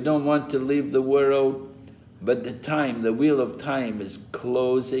 We don't want to leave the world. But the wheel of time is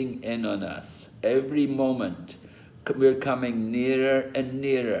closing in on us. Every moment, we're coming nearer and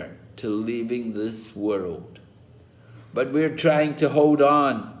nearer to leaving this world. But we're trying to hold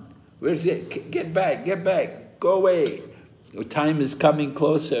on. We're saying, get back, go away. Time is coming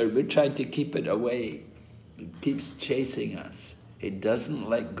closer. We're trying to keep it away. It keeps chasing us. It doesn't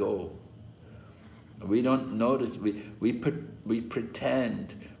let go. We don't notice. We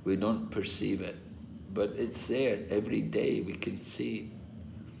pretend we don't perceive it. But it's there. Every day we can see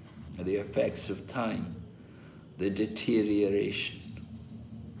the effects of time, the deterioration.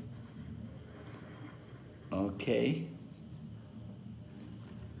 Okay.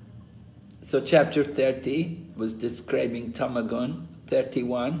 So chapter 30 was describing Tamagun,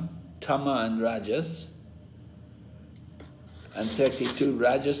 31, Tama and Rajas, and 32,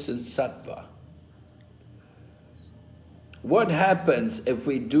 Rajas and Sattva. What happens if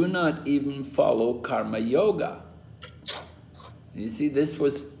we do not even follow karma yoga? You see, this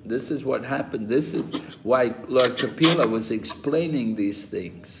is what happened. This is why Lord Kapila was explaining these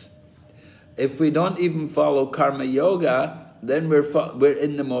things. If we don't even follow karma yoga, then we're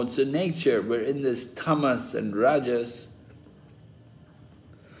in the modes of nature. We're in this tamas and rajas.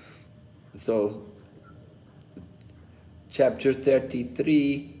 So, chapter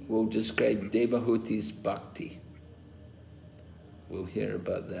 33 will describe Devahuti's bhakti. We'll hear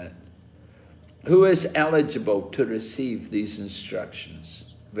about that. Who is eligible to receive these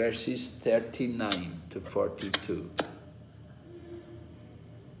instructions? Verses 39 to 42.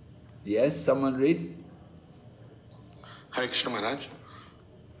 Yes, someone read? Hare Krishna Maharaj.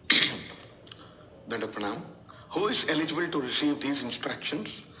 Danda Pranam. Who is eligible to receive these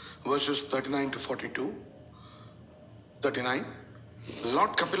instructions? Verses 39 to 42. 39.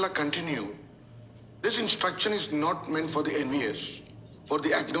 Lord Kapila continued. This instruction is not meant for the envious, for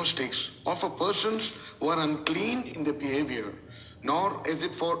the agnostics, or for persons who are unclean in their behavior, nor is it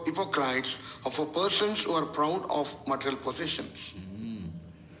for hypocrites or for persons who are proud of material possessions.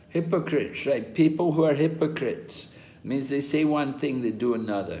 Hypocrites, right? People who are hypocrites. Means they say one thing, they do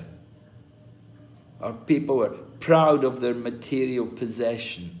another. Or people who are proud of their material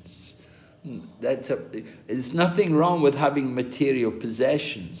possessions. There's nothing wrong with having material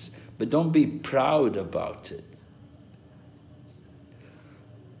possessions, but don't be proud about it.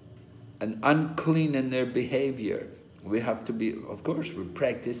 And unclean in their behavior. We have to be, of course, we're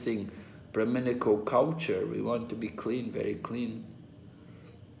practicing Brahminical culture. We want to be clean, very clean.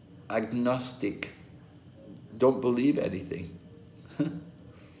 Agnostic. Don't believe anything.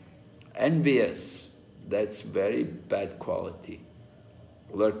 Envious. That's very bad quality.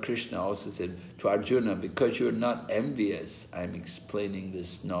 Lord Krishna also said to Arjuna, because you're not envious, I'm explaining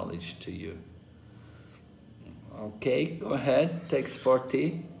this knowledge to you. Okay, go ahead. Text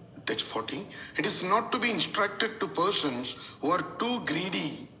 40. Text 40. It is not to be instructed to persons who are too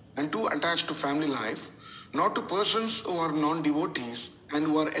greedy and too attached to family life, not to persons who are non-devotees and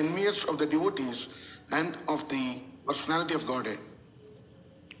who are envious of the devotees and of the personality of Godhead.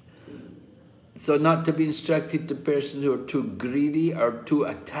 So not to be instructed to persons who are too greedy or too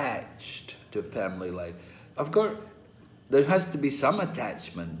attached to family life. Of course, there has to be some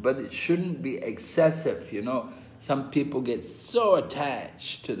attachment, but it shouldn't be excessive, you know. Some people get so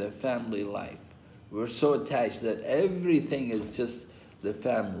attached to their family life. We're so attached that everything is just the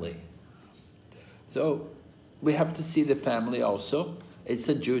family. So we have to see the family also. It's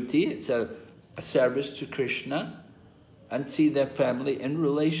a duty, it's a service to Krishna, and see their family in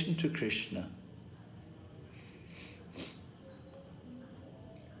relation to Krishna.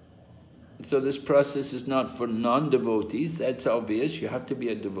 So this process is not for non-devotees, that's obvious, you have to be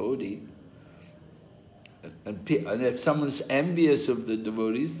a devotee. And if someone's envious of the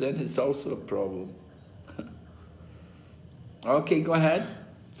devotees, then it's also a problem. Okay, go ahead.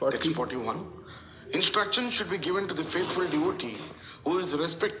 Text 41. Instruction should be given to the faithful devotee who is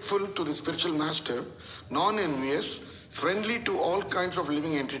respectful to the spiritual master, non-envious, friendly to all kinds of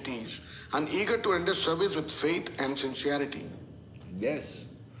living entities, and eager to render service with faith and sincerity. Yes.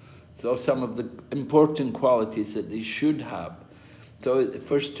 So some of the important qualities that they should have. So the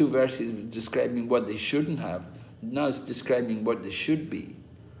first two verses describing what they shouldn't have, now it's describing what they should be.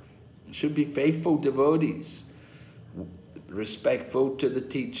 Should be faithful devotees, respectful to the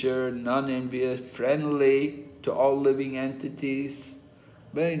teacher, non-envious, friendly to all living entities.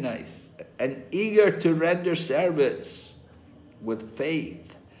 Very nice. And eager to render service with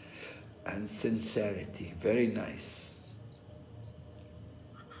faith and sincerity. Very nice.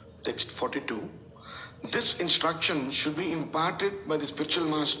 Text 42. This instruction should be imparted by the spiritual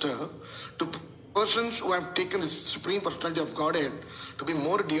master to persons who have taken the Supreme Personality of Godhead to be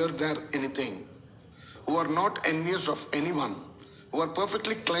more dear than anything, who are not envious of anyone, who are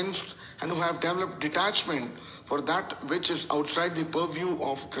perfectly cleansed and who have developed detachment for that which is outside the purview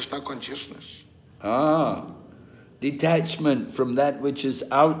of Krishna consciousness. Detachment from that which is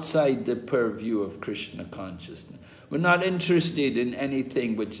outside the purview of Krishna consciousness. We're not interested in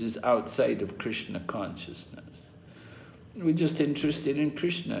anything which is outside of Krishna consciousness. We're just interested in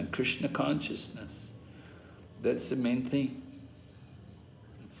Krishna, Krishna consciousness. That's the main thing.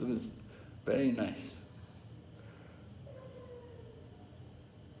 So it's very nice.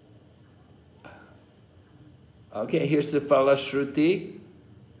 Okay, here's the Falashruti.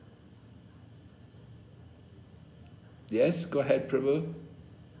 Yes, go ahead, Prabhu.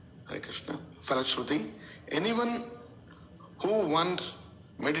 Hare Krishna. Falashruti. Anyone who once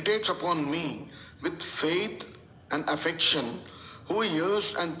meditates upon me with faith and affection, who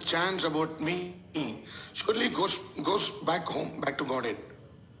hears and chants about me, surely goes back home, back to Godhead.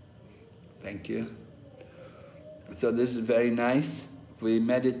 Thank you. So this is very nice. We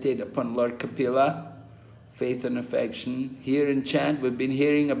meditate upon Lord Kapila, faith and affection, hear and chant. We've been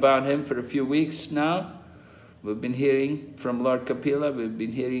hearing about him for a few weeks now. We've been hearing from Lord Kapila, we've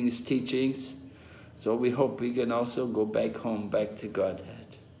been hearing his teachings. So we hope we can also go back home, back to Godhead.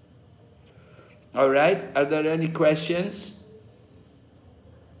 All right, are there any questions?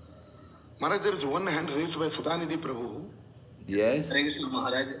 Maharaj, there is one hand raised by Sudhanidhi Prabhu. Yes. Hare Krishna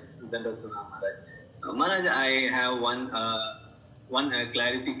Maharaj. Maharaj, I have one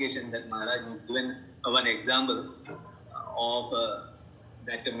clarification that Maharaj has given one example of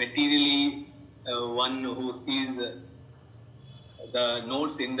that materially one who sees the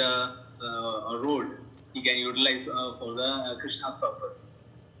notes in the road, he can utilize for the Krishna purpose.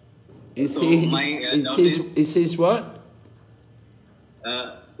 He sees what?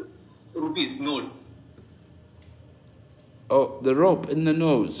 Rupees, notes. Oh, the rope in the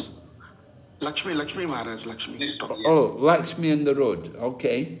nose. Lakshmi Maharaj, Lakshmi. Oh, Lakshmi in the road,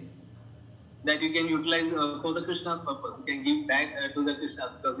 okay. That you can utilize for the Krishna purpose. You can give back to the Krishna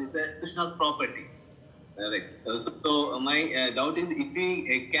because it's a Krishna's property. Right. So my doubt is if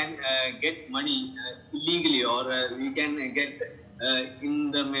we can get money illegally or we can get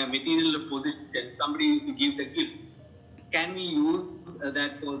in the material position, somebody used to give the gift. Can we use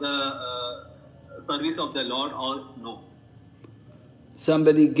that for the service of the Lord or no?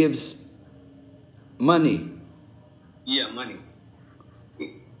 Somebody gives money. Yeah, money.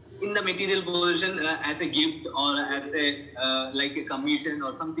 In the material position as a gift or as a like a commission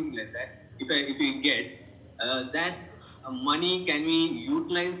or something like that. If we get that money, can we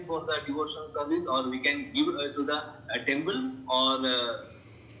utilize for the devotional service or we can give to the temple or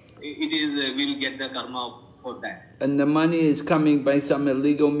it is we'll get the karma for that? And the money is coming by some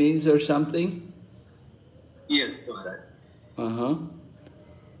illegal means or something? Yes, Maharaj.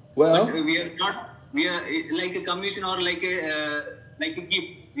 Well, but we are not, we are like a commission or like a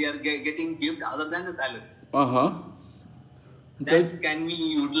gift. We are getting gift other than the salary. That can we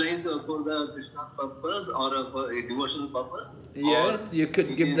utilize for the Krishna purpose or for a devotional purpose? Yeah, you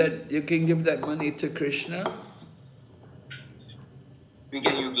could give that. You can give that money to Krishna. We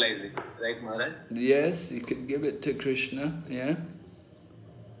can utilize it, right, Maharaj? Yes, you could give it to Krishna. Yeah.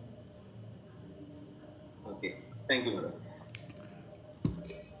 Okay, thank you,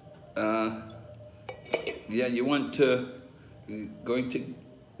 Maharaj. Yeah, you want to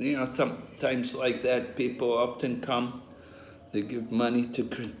sometimes like that. People often come. They give money to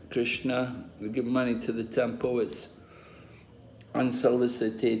Krishna, they give money to the temple, it's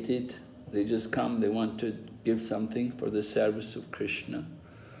unsolicited. They just come, they want to give something for the service of Krishna.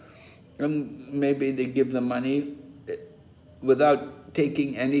 And maybe they give the money without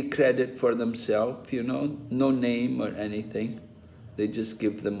taking any credit for themselves, no name or anything. They just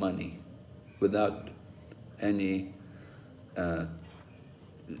give the money without any,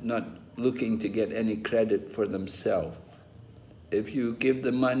 not looking to get any credit for themselves. If you give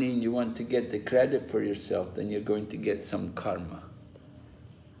the money and you want to get the credit for yourself, then you're going to get some karma.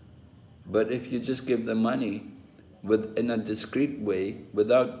 But if you just give the money in a discreet way,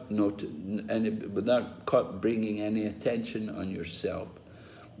 without bringing any attention on yourself,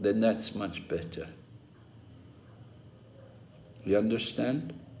 then that's much better. You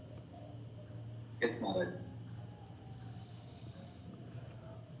understand? Yes, Maharaj.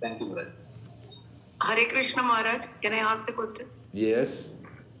 Thank you, Maharaj. Hare Krishna Maharaj, can I ask the question? Yes.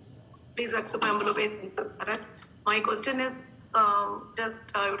 Please accept my humble obeisances, Maharaj. My question is, I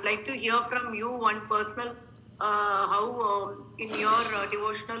would like to hear from you one personal, how in your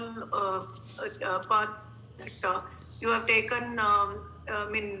devotional path that you have taken,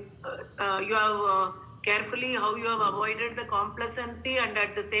 you have carefully how you have avoided the complacency and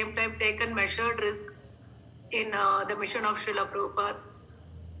at the same time taken measured risk in the mission of Srila Prabhupada.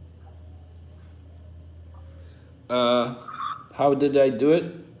 How did I do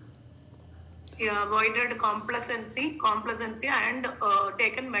it? You avoided complacency and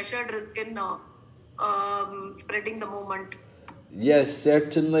taken measured risk in spreading the movement. Yes,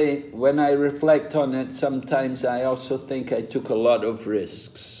 certainly. When I reflect on it, sometimes I also think I took a lot of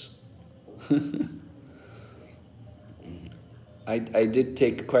risks. I did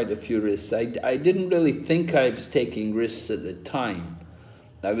take quite a few risks. I didn't really think I was taking risks at the time.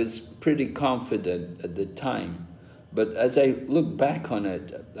 I was pretty confident at the time. But as I look back on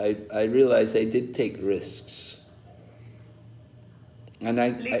it, I realize I did take risks. And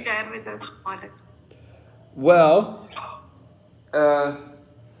Please share with us, Maharaj. Well,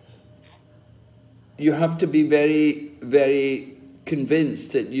 you have to be very, very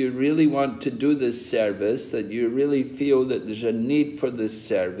convinced that you really want to do this service, that you really feel that there's a need for this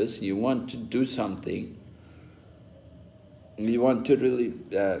service, you want to do something. You want to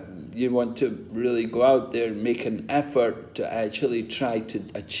really go out there and make an effort to actually try to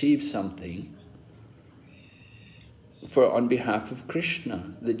achieve something on behalf of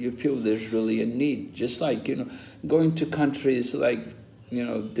Krishna, that you feel there's really a need. Just like, going to countries like,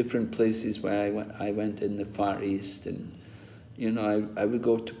 different places where I went in the Far East, and, I would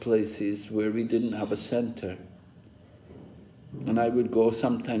go to places where we didn't have a center. And I would go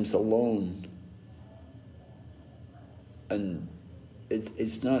sometimes alone. And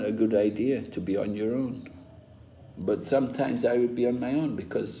it's not a good idea to be on your own. But sometimes I would be on my own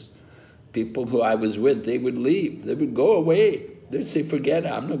because people who I was with, they would leave. They would go away. They'd say, forget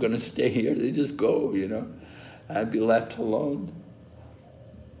it, I'm not going to stay here. They just go, I'd be left alone.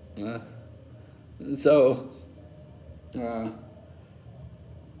 So,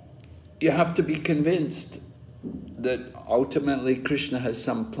 you have to be convinced that ultimately Krishna has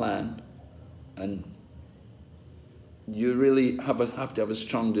some plan, and you really have to have a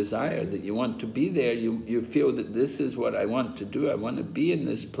strong desire that you want to be there. You feel that this is what I want to do. I want to be in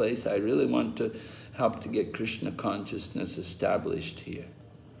this place. I really want to help to get Krishna consciousness established here.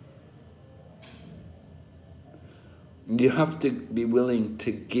 You have to be willing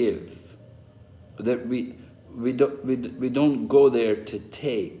to give. That we don't go there to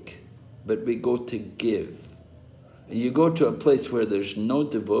take, but we go to give. And you go to a place where there's no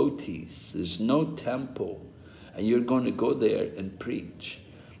devotees, there's no temple, and you're going to go there and preach.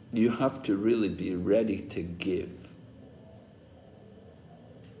 You have to really be ready to give.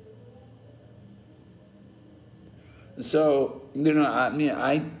 So,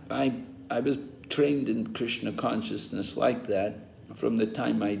 I was trained in Krishna consciousness like that from the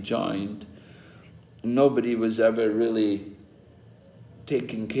time I joined. Nobody was ever really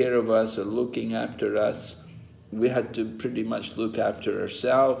taking care of us or looking after us. We had to pretty much look after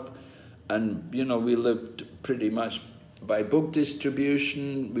ourselves. And, we lived pretty much by book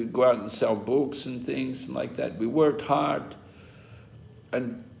distribution. We'd go out and sell books and things like that. We worked hard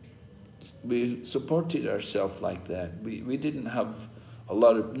and we supported ourselves like that. We didn't have a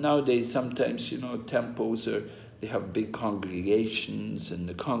lot of... Nowadays, sometimes, temples they have big congregations, and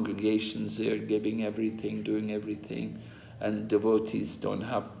the congregations, they're giving everything, doing everything. And devotees don't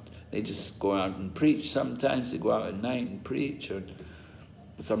have... They just go out and preach. Sometimes they go out at night and preach, or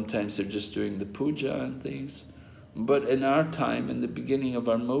sometimes they're just doing the puja and things. But in our time, in the beginning of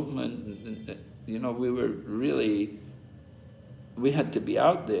our movement, we were really... We had to be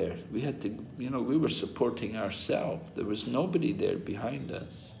out there. We had to, we were supporting ourselves. There was nobody there behind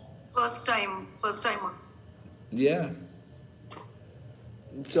us. First time. Yeah.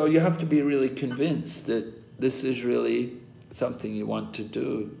 So you have to be really convinced that this is really something you want to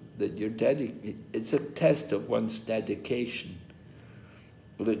do, that you're dedicated. It's a test of one's dedication,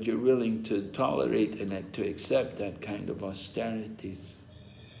 that you're willing to tolerate and to accept that kind of austerities.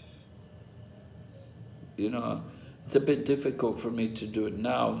 It's a bit difficult for me to do it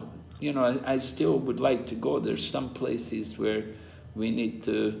now. I still would like to go. There's some places where we need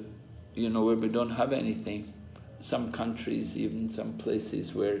to, where we don't have anything. Some countries, even some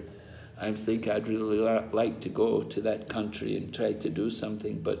places where I think I'd really like to go to that country and try to do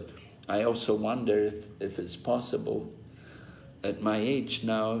something. But I also wonder if it's possible at my age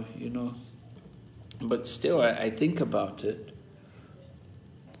now, But still, I think about it.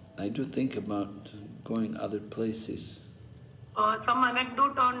 I do think about going other places. Some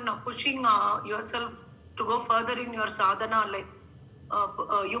anecdote on pushing yourself to go further in your sadhana, like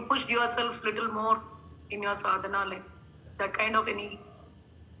you pushed yourself little more in your sadhana, like that kind of any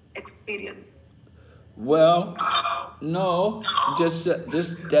experience? Well, no, just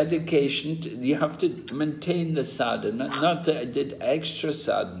dedication. You have to maintain the sadhana. Not that I did extra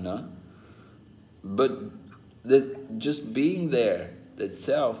sadhana, but just being there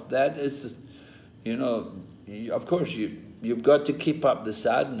itself. That is, of course you've got to keep up the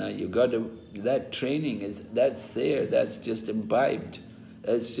sadhana. You've got to, that training that's there. That's just imbibed.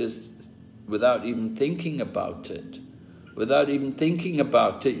 It's just without even thinking about it. Without even thinking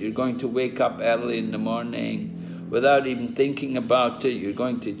about it, you're going to wake up early in the morning. Without even thinking about it, you're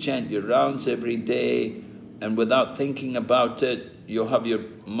going to chant your rounds every day. And without thinking about it, you'll have your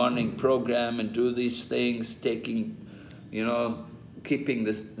morning program and do these things, taking, keeping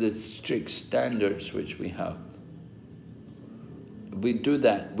the strict standards which we have. We do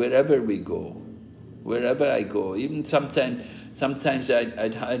that wherever we go. Wherever I go. Even sometimes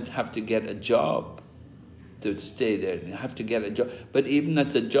I'd have to get a job to stay there. You have to get a job. But even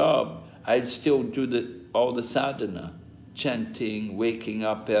as a job, I'd still do all the sadhana. Chanting, waking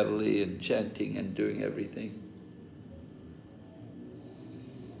up early and chanting and doing everything.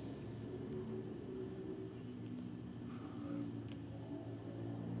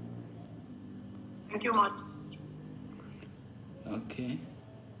 Thank you much. Okay.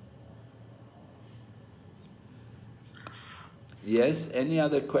 Yes, any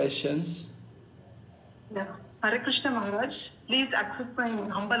other questions? Yeah. Hare Krishna Maharaj, please accept my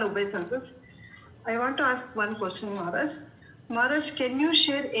humble obeisances. I want to ask one question, Maharaj. Maharaj, can you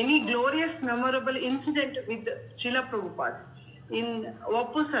share any glorious, memorable incident with Srila Prabhupada in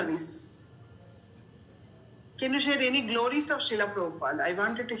Vapu service? Can you share any glories of Srila Prabhupada? I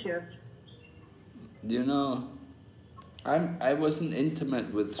wanted to hear. I wasn't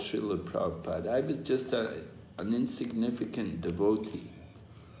intimate with Srila Prabhupada. I was just an insignificant devotee.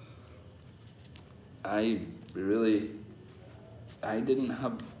 I didn't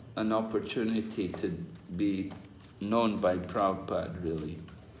have an opportunity to be known by Prabhupada, really.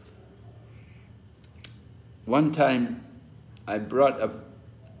 One time, I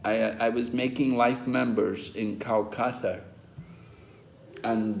was making life members in Calcutta,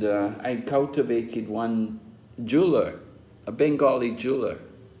 and I cultivated one jeweler, a Bengali jeweler.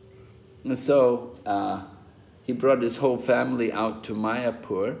 And so he brought his whole family out to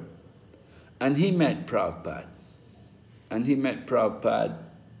Mayapur, and he met Prabhupada. And he met Prabhupada,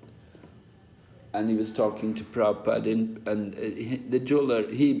 and he was talking to Prabhupada, and the jeweler,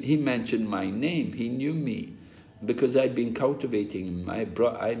 he mentioned my name. He knew me because I'd been cultivating him. I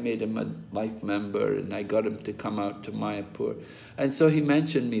made him a life member, and I got him to come out to Mayapur. And so he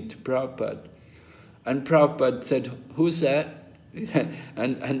mentioned me to Prabhupada. And Prabhupada said, "Who's that?"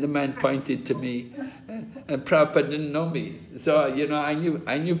 and the man pointed to me, and Prabhupada didn't know me. So, I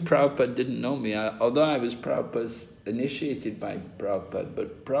knew Prabhupada didn't know me, although I was initiated by Prabhupada,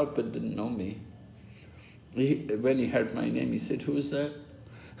 but Prabhupada didn't know me. When he heard my name, he said, "Who's that?"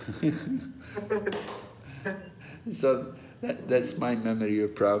 So that's my memory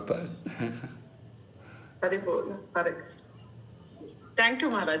of Prabhupada. Thank you,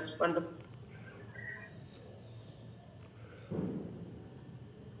 Maharaj. Wonderful.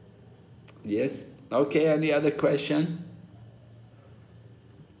 Yes? Okay, any other question?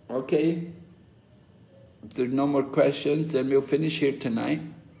 Okay. If there's no more questions, then we'll finish here tonight.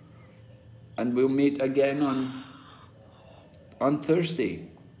 And we'll meet again on Thursday.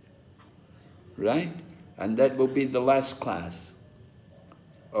 Right? And that will be the last class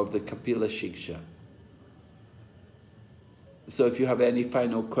of the Kapila Shiksha. So if you have any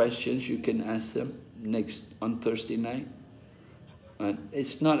final questions, you can ask them on Thursday night.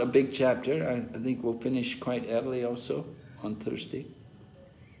 It's not a big chapter. I think we'll finish quite early also on Thursday.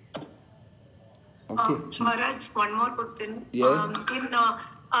 Okay. Maharaj, one more question. Yeah. In our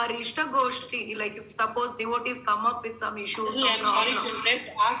Ishta Goshti, like if suppose devotees come up with some issues. I'm sorry to interrupt.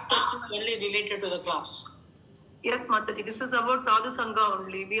 Ask questions only related to the class. Yes, Mataji. This is about Sadhu Sangha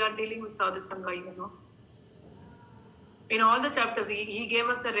only. We are dealing with Sadhu Sangha, In all the chapters, he gave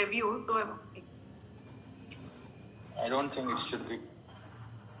us a review, so I'm asking. I don't think it should be.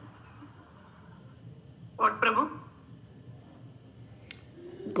 What, Prabhu?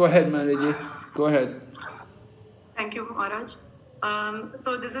 Go ahead, Maharaji. Go ahead. Thank you, Maharaj.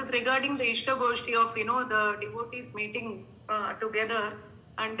 So this is regarding the Ishta Goshti of, the devotees meeting together.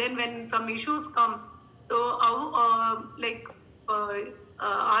 And then when some issues come, so how,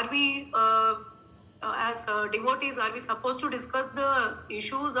 are we as devotees, are we supposed to discuss the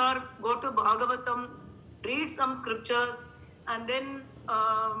issues or go to Bhagavatam, read some scriptures, and then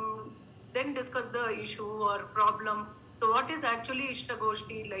discuss the issue or problem? So what is actually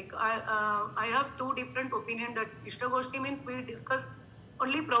Ishtagoshti? Like I have two different opinions that Ishtagoshti means we discuss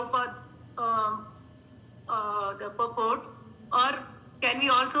only Prabhupada the purports, or can we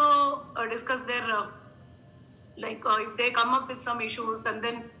also discuss their if they come up with some issues and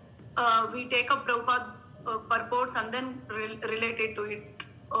then we take up Prabhupada purports and then relate it to it.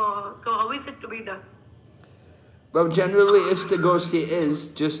 So how is it to be done? Well, generally Ishtagoshti is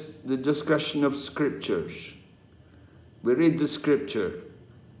just the discussion of scriptures. We read the scripture.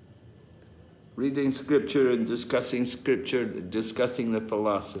 Reading scripture and discussing scripture, discussing the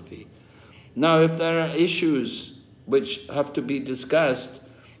philosophy. Now, if there are issues which have to be discussed,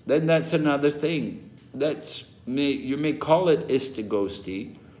 then that's another thing. You may call it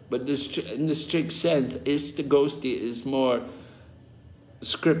Ishtagoshti, but in the strict sense, Ishtagoshti is more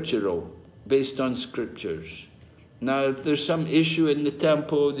scriptural, based on scriptures. Now, if there's some issue in the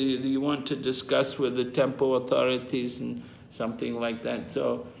temple you want to discuss with the temple authorities and something like that,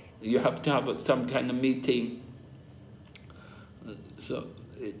 so you have to have some kind of meeting. So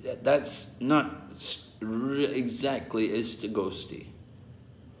that's not exactly Ishtagoshti.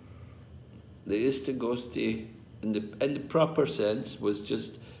 The Ishtagoshti, in the proper sense, was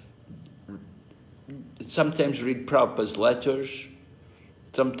just sometimes read Prabhupada's letters,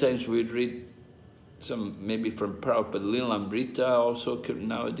 sometimes we'd read some maybe from Prabhupada Lilamrita also.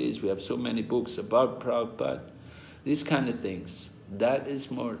 Nowadays we have so many books about Prabhupada, these kind of things. That is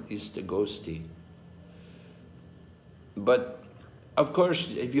more Ishtagoshti. But of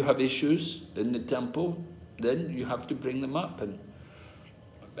course, if you have issues in the temple, then you have to bring them up. And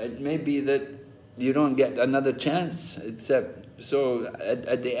it may be that you don't get another chance, except, so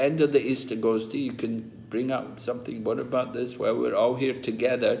at the end of the Ishtagoshti, you can bring up something. What about this? Well, we're all here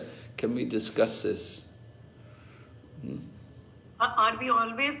together. Can we discuss this? Are we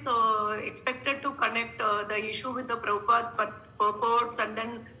always expected to connect the issue with the Prabhupada purports and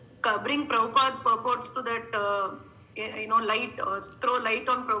then bring Prabhupada purports to that, light, throw light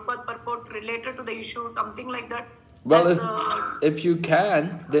on Prabhupada purport related to the issue, something like that? Well, if you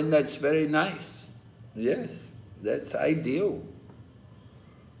can, then that's very nice. Yes, that's ideal.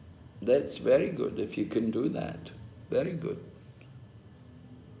 That's very good if you can do that. Very good.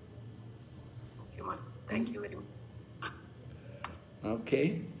 Thank you very much.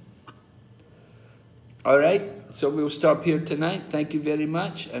 Okay. All right, so we'll stop here tonight. Thank you very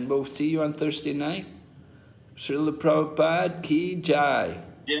much, and we'll see you on Thursday night. Srila Prabhupada ki jai.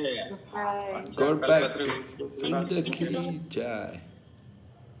 Yeah. Gaur Bhakti ki jai.